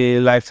in the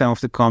lifetime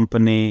of the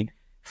company,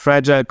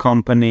 fragile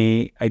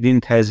company. I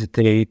didn't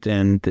hesitate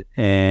and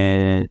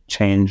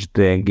changed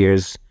the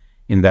gears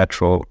in that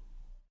role.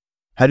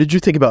 How did you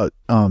think about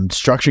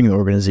structuring the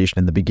organization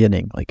in the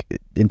beginning? Like,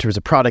 in terms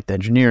of product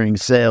engineering,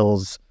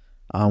 sales,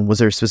 was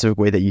there a specific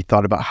way that you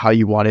thought about how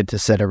you wanted to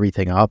set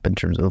everything up in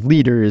terms of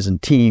leaders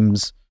and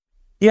teams?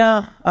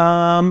 Yeah,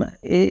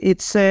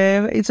 it's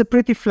a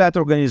pretty flat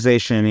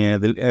organization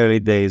in the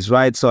early days,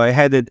 right? So I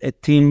had a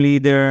team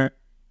leader.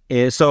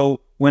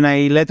 So when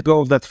I let go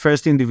of that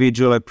first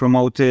individual, I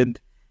promoted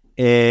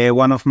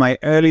one of my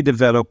early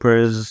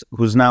developers,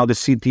 who's now the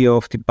CTO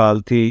of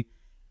Tipalti,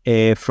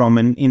 from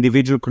an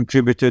individual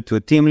contributor to a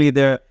team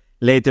leader,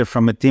 later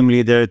from a team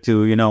leader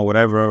to,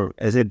 whatever,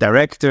 as a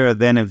director,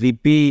 then a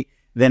VP,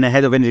 then a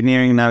head of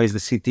engineering, now he's the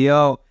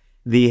CTO.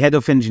 The head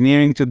of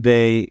engineering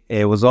today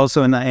was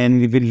also an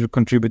individual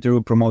contributor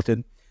who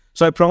promoted.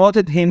 So I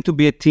promoted him to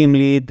be a team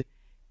lead,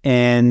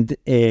 and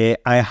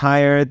I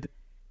hired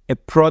a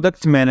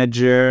product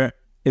manager,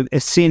 a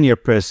senior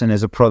person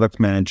as a product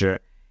manager.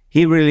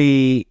 He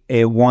really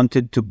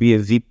wanted to be a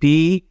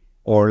VP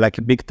or like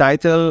a big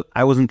title.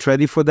 I wasn't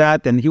ready for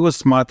that. And he was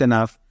smart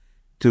enough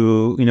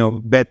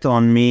to, bet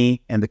on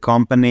me and the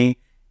company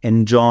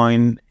and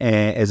join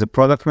as a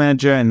product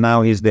manager. And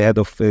now he's the head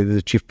of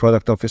the chief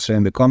product officer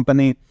in the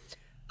company.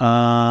 So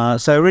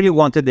I really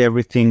wanted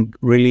everything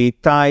really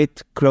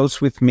tight, close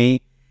with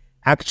me.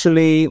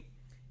 Actually,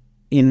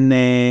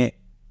 I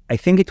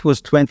think it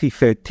was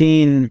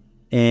 2013,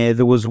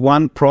 there was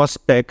one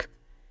prospect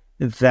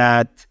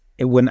that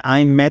when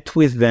I met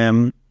with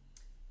them,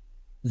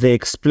 they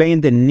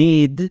explained the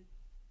need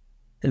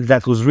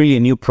that was really a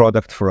new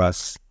product for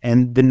us.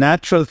 And the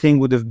natural thing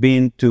would have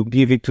been to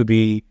give it to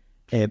the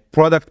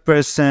product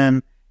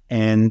person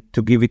and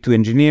to give it to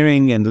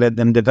engineering and let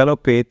them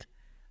develop it.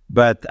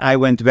 But I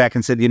went back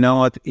and said, you know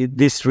what,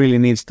 this really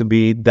needs to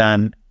be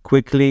done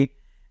quickly,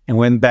 and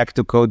went back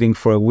to coding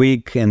for a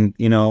week and,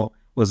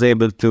 was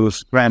able to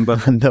scramble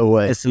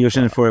a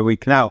solution for a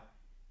week. Now,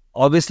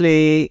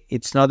 obviously,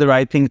 it's not the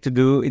right thing to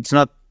do. It's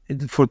not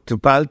for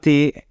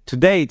Tipalti.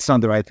 Today, it's not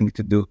the right thing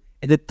to do.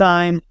 At the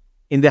time,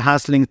 in the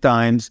hustling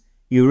times,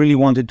 you really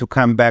wanted to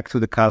come back to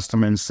the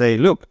customer and say,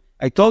 look,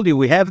 I told you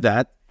we have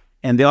that.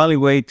 And the only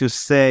way to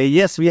say,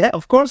 yes, we have,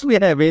 of course we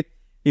have it,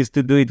 is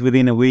to do it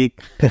within a week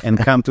and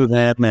come to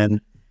them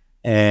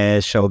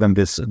and show them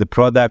the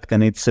product.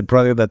 And it's a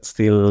product that's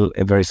still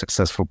a very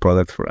successful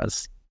product for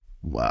us.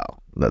 Wow,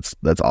 that's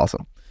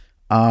awesome.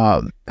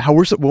 What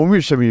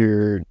were some of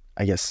your,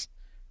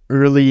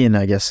 early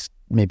and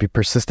maybe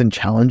persistent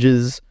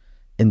challenges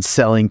in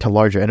selling to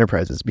larger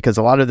enterprises? Because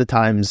a lot of the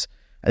times,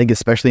 I think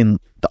especially in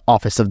the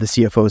office of the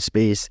CFO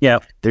space,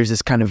 there's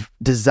this kind of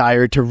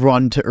desire to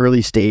run to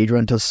early stage,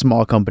 run to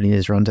small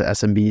companies, run to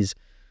SMBs.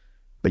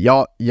 But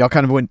y'all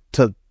kind of went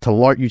to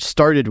large. You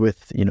started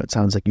with, it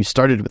sounds like you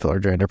started with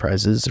larger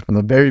enterprises from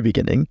the very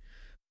beginning.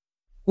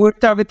 We're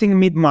targeting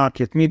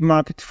mid-market.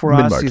 Mid-market for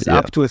us is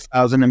up to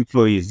 1,000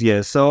 employees.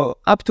 Yeah, so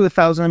up to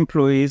 1,000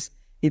 employees.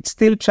 It's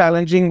still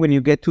challenging when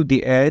you get to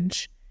the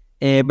edge,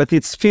 but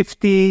it's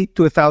 50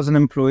 to 1,000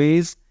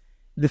 employees.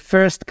 The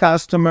first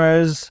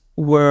customers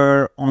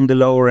were on the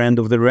lower end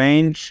of the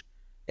range.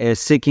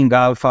 Seeking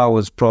Alpha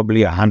was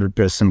probably a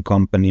 100-person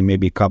company,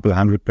 maybe a couple of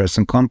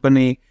 100-person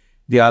company.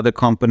 the other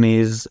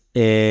companies.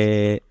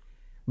 When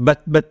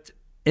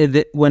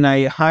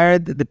I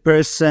hired the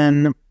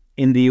person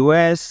in the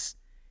US,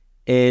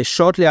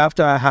 shortly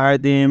after I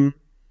hired him,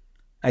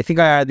 I think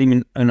I hired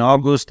him in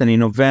August, and in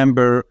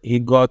November, he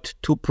got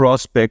 2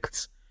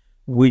 prospects,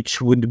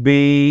 which would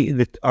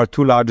be our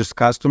 2 largest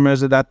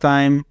customers at that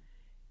time.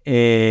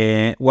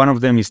 One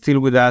of them is still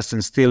with us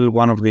and still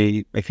one of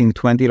the, I think,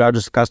 20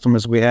 largest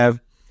customers we have.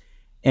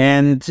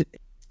 And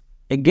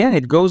again,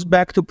 it goes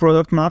back to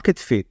product market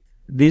fit.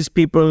 These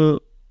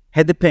people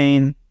had the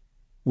pain.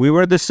 We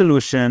were the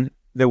solution.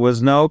 There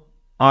was no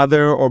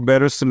other or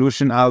better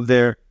solution out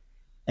there,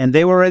 and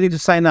they were ready to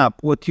sign up.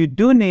 What you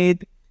do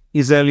need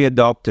is early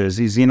adopters,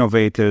 is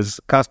innovators,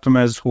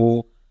 customers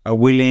who are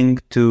willing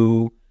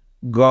to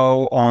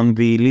go on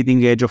the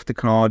leading edge of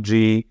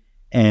technology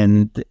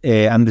and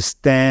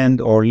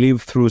understand or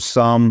live through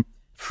some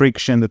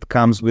friction that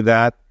comes with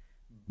that.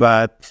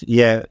 But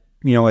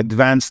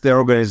advance their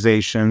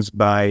organizations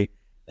by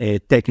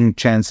taking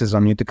chances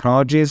on new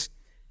technologies.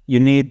 You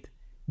need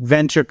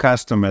venture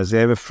customers. I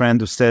have a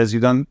friend who says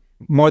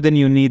more than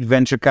you need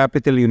venture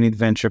capital, you need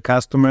venture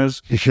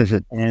customers.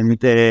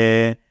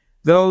 And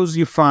those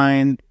you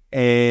find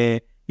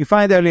early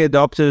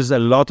adopters, a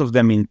lot of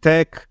them in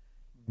tech.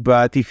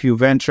 But if you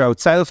venture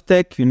outside of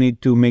tech, you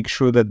need to make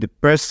sure that the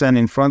person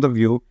in front of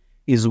you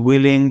is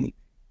willing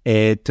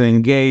to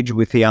engage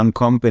with a young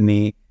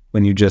company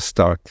when you just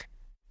start.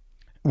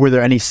 Were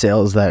there any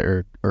sales that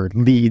or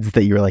leads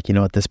that you were like, you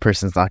know what, this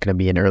person's not going to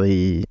be an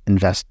early an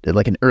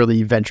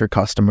early venture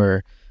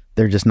customer.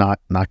 They're just not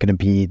going to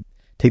be,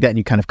 take that and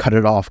you kind of cut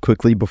it off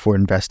quickly before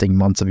investing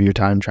months of your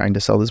time trying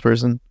to sell this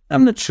person?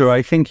 I'm not sure.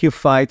 I think you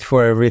fight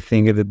for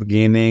everything at the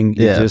beginning.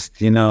 You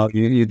just,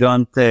 you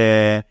don't,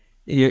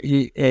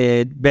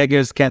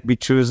 beggars can't be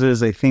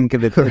choosers. I think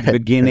at the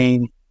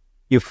beginning,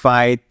 you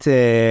fight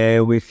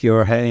with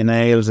your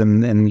nails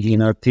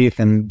and teeth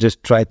and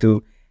just try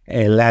to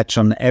latch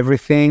on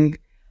everything.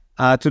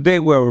 Today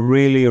we're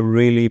really,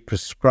 really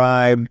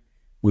prescribed.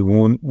 We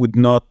do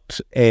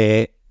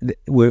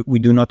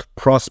not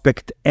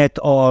prospect at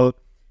all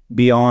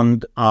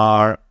beyond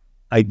our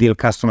ideal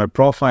customer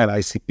profile,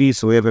 ICP.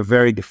 So we have a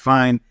very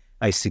defined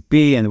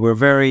ICP, and we're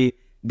very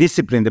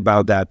disciplined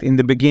about that. In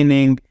the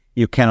beginning,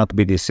 you cannot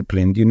be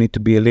disciplined. You need to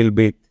be a little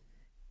bit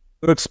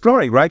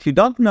exploring, right? You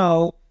don't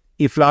know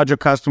if larger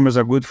customers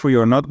are good for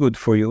you or not good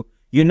for you.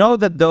 You know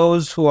that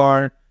those who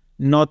are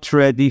not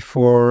ready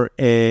for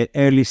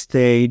early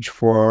stage,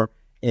 for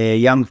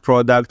young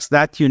products,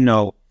 that you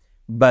know.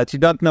 But you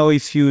don't know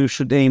if you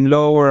should aim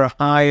lower,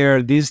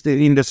 higher, the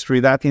industry,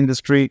 that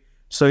industry.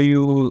 So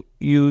you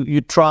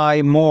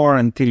try more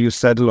until you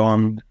settle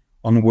on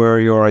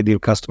where your ideal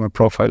customer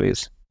profile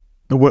is.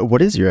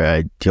 What is your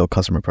ideal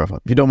customer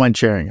profile? If you don't mind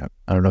sharing, I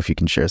don't know if you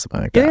can share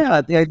something like that.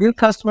 Yeah, the ideal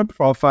customer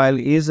profile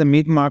is a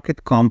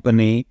mid-market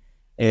company,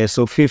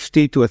 so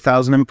 50 to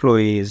 1,000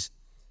 employees.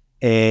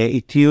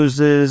 It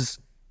uses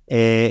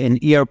an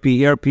ERP,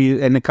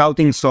 an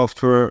accounting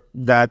software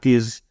that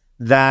is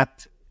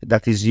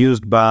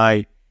used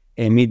by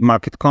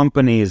mid-market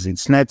companies.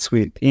 It's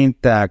NetSuite,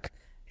 Intact,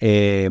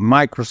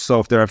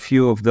 Microsoft. There are a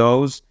few of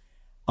those.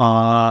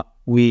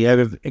 We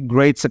have a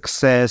great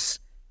success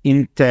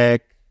in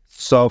tech,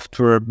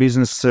 software,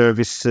 business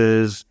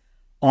services,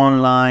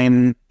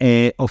 online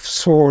of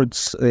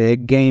sorts,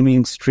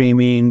 gaming,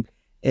 streaming,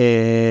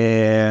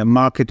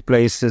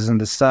 marketplaces and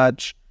the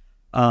such.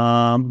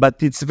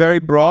 But it's very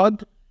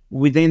broad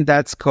within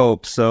that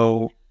scope.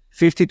 So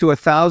 50 to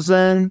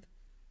 1,000,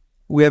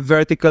 we have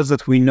verticals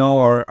that we know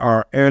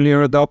are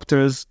earlier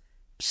adopters.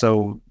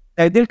 So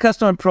ideal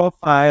customer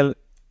profile,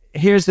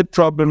 here's the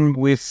problem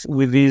with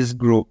this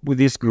group.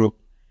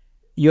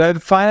 You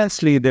have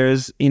finance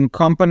leaders in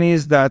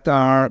companies that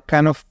are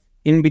kind of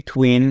in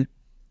between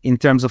in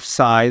terms of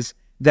size.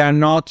 They're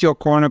not your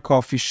corner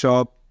coffee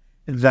shop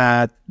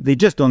that they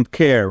just don't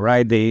care,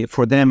 right?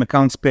 For them,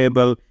 accounts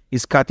payable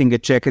is cutting a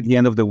check at the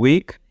end of the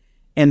week.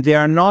 And they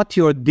are not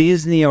your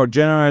Disney or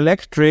General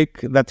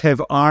Electric that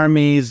have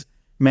armies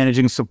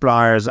managing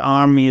suppliers,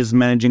 armies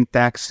managing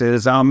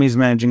taxes, armies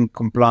managing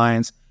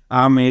compliance,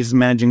 armies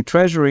managing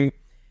treasury.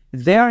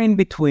 They are in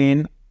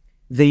between.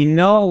 They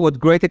know what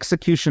great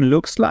execution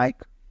looks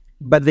like,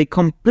 but they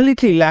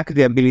completely lack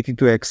the ability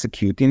to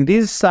execute. In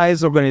these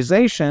size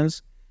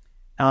organizations,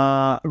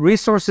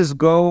 resources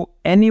go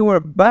anywhere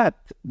but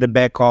the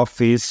back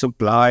office,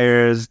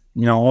 suppliers,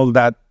 all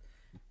that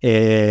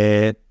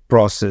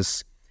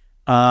process.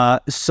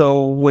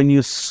 So when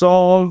you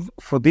solve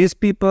for these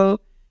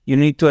people, you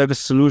need to have a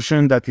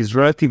solution that is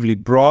relatively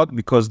broad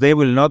because they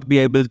will not be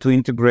able to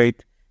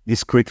integrate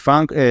discrete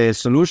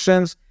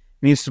solutions.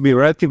 It needs to be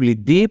relatively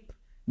deep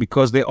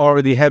because they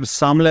already have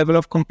some level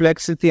of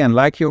complexity,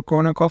 unlike your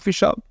corner coffee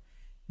shop.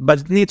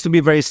 But it needs to be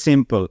very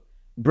simple.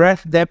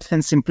 Breadth, depth,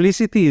 and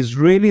simplicity is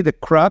really the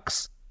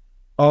crux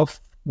of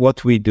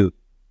what we do.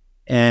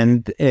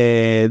 And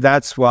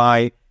that's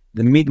why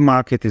the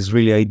mid-market is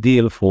really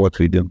ideal for what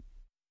we do.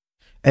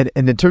 And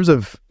in terms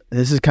of,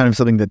 this is kind of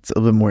something that's a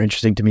little more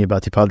interesting to me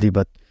about Tipalti,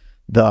 but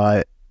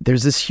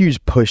there's this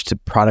huge push to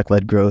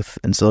product-led growth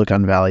in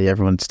Silicon Valley.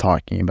 Everyone's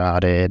talking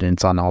about it, and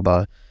it's on all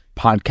the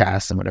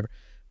podcasts and whatever.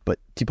 But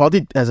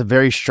Tipalti has a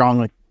very strong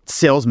like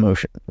sales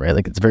motion, right?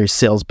 Like it's very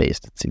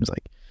sales-based, it seems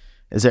like.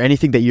 Is there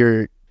anything that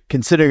you're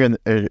considering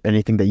or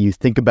anything that you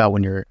think about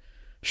when you're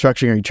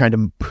structuring? Are you trying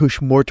to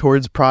push more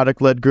towards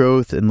product-led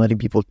growth and letting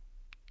people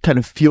kind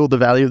of feel the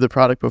value of the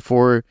product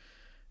before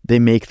they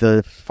make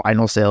the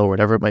final sale or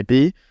whatever it might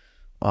be?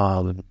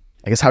 I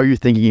guess, how are you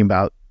thinking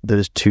about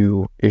those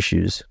two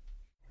issues?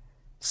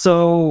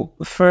 So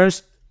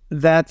first,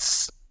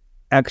 that's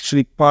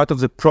actually part of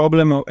the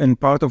problem, and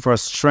part of our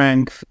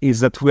strength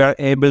is that we are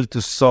able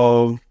to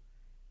solve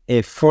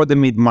for the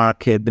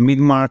mid-market. The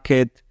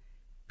mid-market,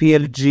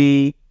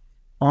 PLG,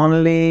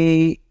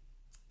 only,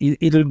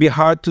 it'll be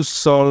hard to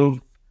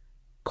solve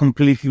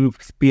completely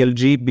with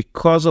PLG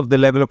because of the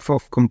level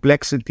of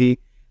complexity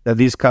that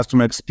these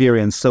customers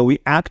experience. So we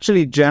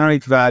actually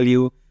generate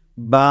value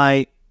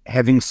by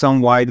having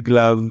some white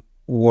glove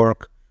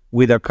work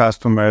with our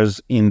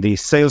customers in the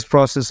sales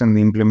process and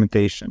the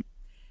implementation.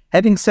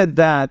 Having said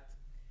that,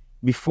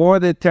 before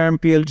the term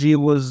PLG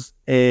was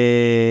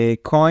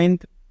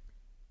coined,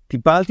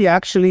 Tipalti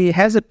actually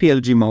has a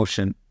PLG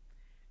motion.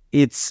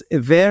 It's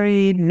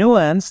very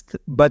nuanced,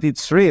 but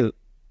it's real.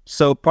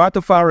 So part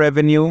of our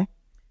revenue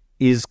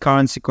is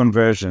currency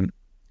conversion.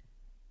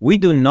 We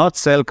do not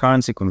sell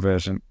currency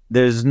conversion.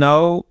 There's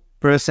no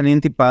person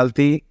in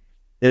Tipalti,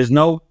 there's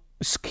no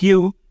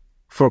SKU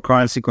for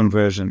currency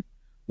conversion.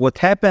 What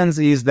happens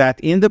is that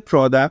in the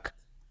product,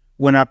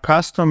 when our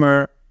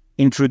customer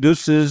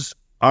introduces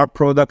our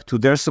product to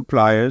their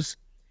suppliers,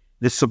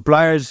 the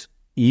suppliers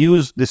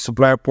use the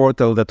supplier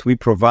portal that we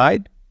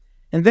provide,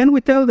 and then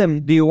we tell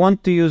them, do you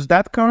want to use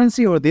that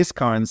currency or this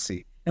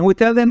currency? And we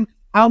tell them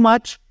how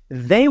much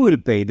they will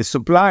pay, the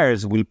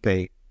suppliers will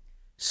pay.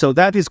 So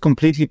that is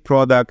completely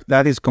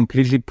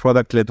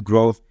product-led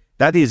growth.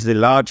 That is the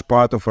large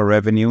part of our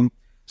revenue.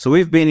 So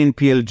we've been in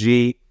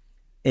PLG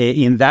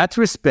in that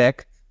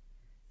respect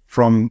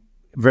from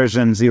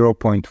version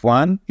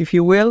 0.1, if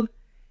you will.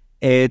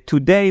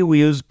 Today we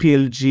use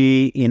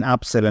PLG in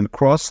upsell and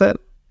cross-sell,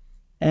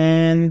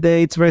 and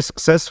it's very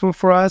successful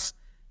for us,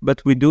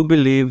 but we do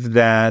believe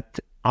that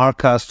our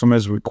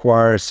customers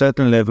require a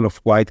certain level of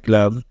white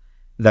glove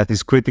that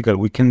is critical.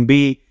 We can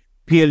be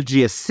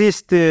PLG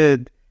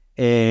assisted,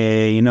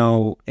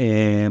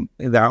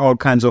 there are all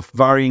kinds of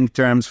varying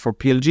terms for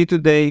PLG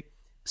today.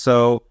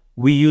 So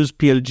we use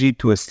PLG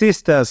to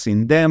assist us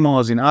in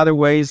demos, in other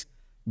ways,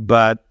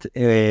 but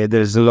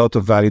there's a lot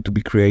of value to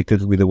be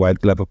created with a white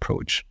glove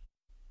approach.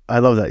 I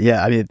love that.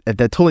 Yeah, I mean,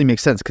 that totally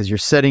makes sense because you're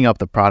setting up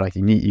the product.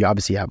 You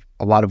obviously have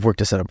a lot of work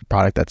to set up a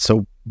product that's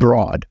so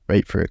broad,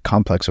 right, for a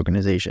complex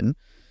organization.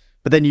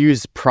 But then you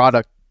use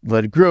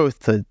product-led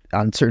growth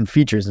on certain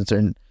features and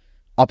certain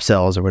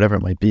upsells or whatever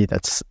it might be.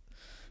 That's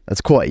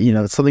cool.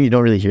 It's something you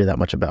don't really hear that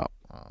much about.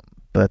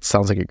 But that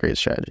sounds like a great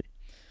strategy.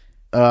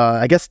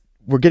 I guess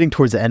we're getting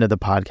towards the end of the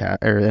podcast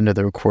or end of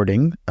the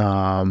recording.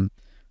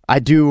 I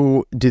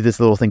do this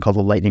little thing called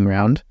the lightning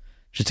round,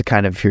 just to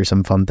kind of hear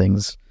some fun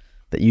things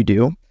that you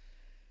do.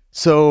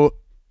 So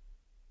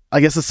I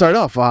guess let's start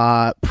off.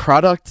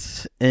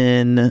 Product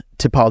in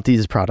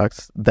Tipalti's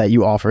products that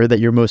you offer that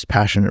you're most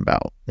passionate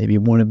about. Maybe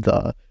one of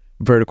the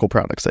vertical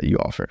products that you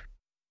offer.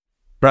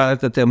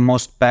 Product that I'm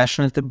most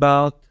passionate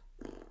about?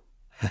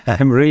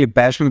 I'm really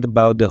passionate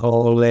about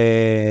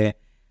the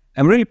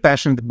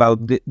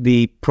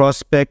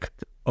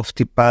prospect of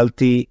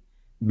Tipalti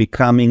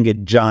becoming a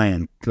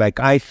giant. Like,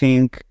 I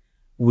think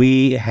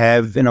we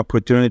have an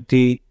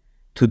opportunity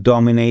to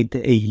dominate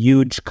a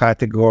huge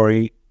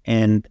category,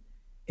 and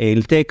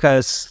it'll take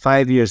us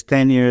 5 years,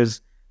 10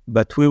 years,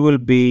 but we will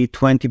be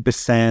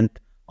 20%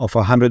 of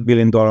a $100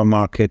 billion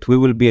market. We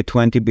will be a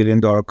 $20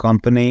 billion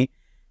company.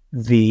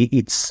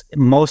 It's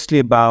mostly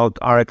about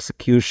our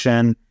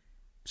execution.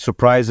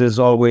 Surprises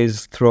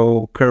always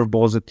throw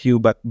curveballs at you,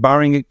 but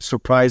barring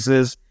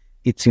surprises,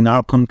 it's in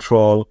our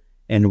control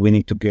and we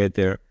need to get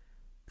there.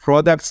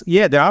 Products,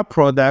 there are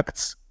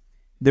products.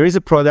 There is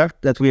a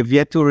product that we have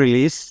yet to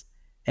release.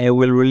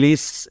 We'll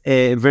release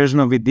a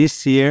version of it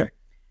this year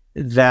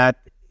that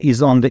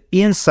is on the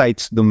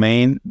insights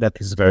domain. That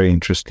is very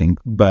interesting,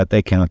 but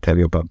I cannot tell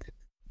you about it.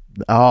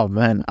 Oh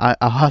man,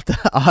 I'll have to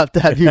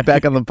have you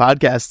back on the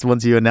podcast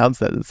once you announce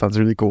that. It sounds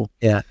really cool.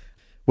 Yeah.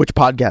 Which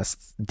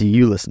podcasts do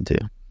you listen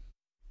to?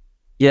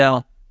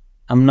 Yeah,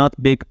 I'm not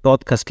a big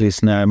podcast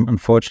listener,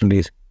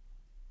 unfortunately.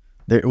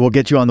 We'll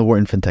get you on the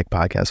Wharton Fintech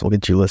podcast. We'll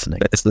get you listening.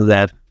 Let's do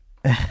that.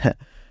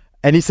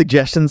 Any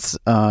suggestions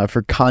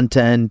for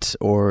content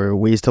or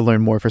ways to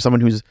learn more for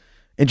someone who's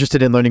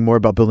interested in learning more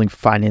about building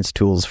finance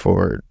tools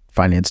for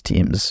finance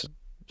teams,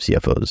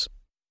 CFOs?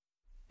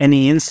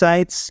 Any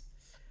insights?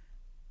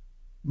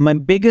 My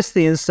biggest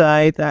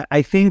insight,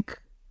 I think,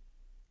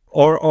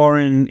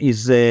 Oren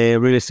is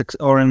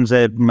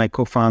my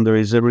co-founder,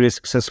 is a really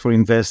successful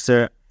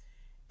investor,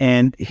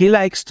 and he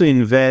likes to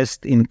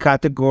invest in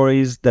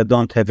categories that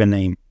don't have a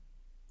name.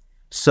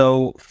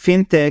 So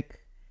fintech,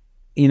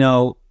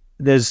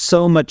 there's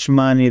so much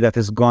money that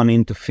has gone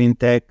into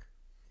fintech,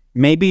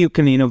 maybe you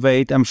can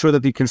innovate. I'm sure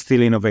that you can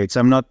still innovate. So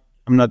I'm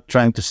not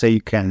trying to say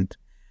you can't,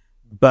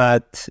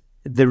 but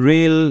the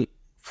real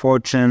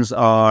fortunes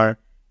are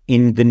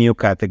in the new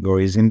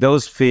categories, in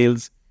those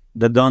fields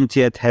that don't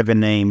yet have a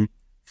name.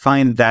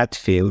 Find that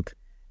field,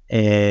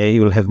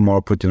 you will have more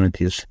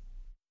opportunities.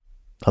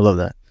 I love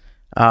that.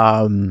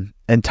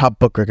 And top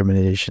book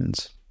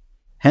recommendations.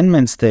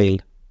 Handmaid's Tale.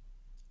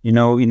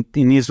 In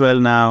Israel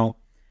now,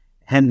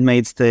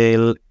 Handmaid's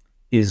Tale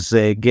is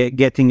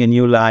getting a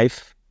new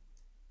life.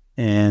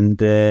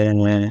 And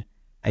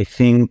I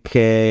think,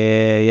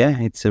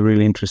 it's a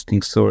really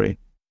interesting story.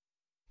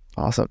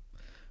 Awesome.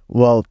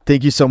 Well,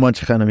 thank you so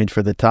much, Chen Amit,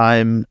 for the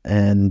time.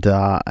 And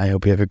I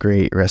hope you have a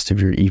great rest of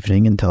your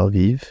evening in Tel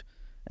Aviv.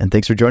 And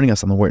thanks for joining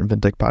us on the Wharton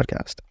Fintech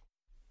podcast.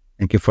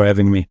 Thank you for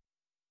having me.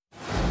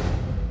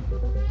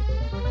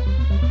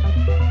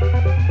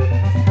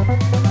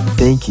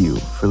 Thank you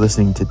for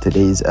listening to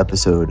today's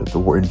episode of the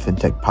Wharton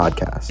Fintech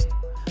podcast.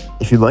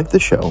 If you like the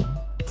show,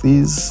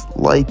 please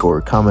like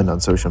or comment on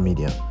social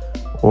media,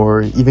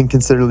 or even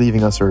consider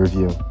leaving us a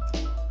review.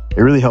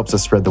 It really helps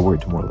us spread the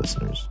word to more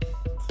listeners.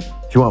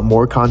 If you want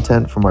more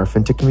content from our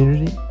fintech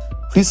community,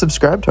 please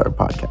subscribe to our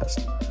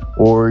podcast,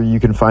 or you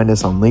can find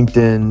us on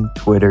LinkedIn,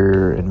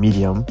 Twitter, and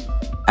Medium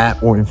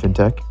at Wharton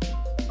Fintech.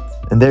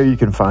 And there you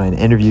can find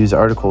interviews,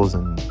 articles,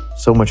 and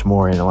so much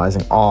more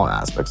analyzing all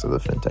aspects of the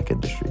fintech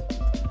industry.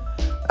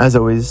 As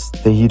always,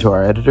 thank you to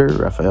our editor,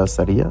 Rafael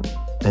Saria.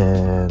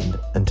 And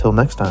until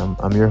next time,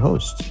 I'm your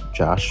host,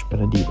 Josh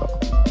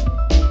Benadiva.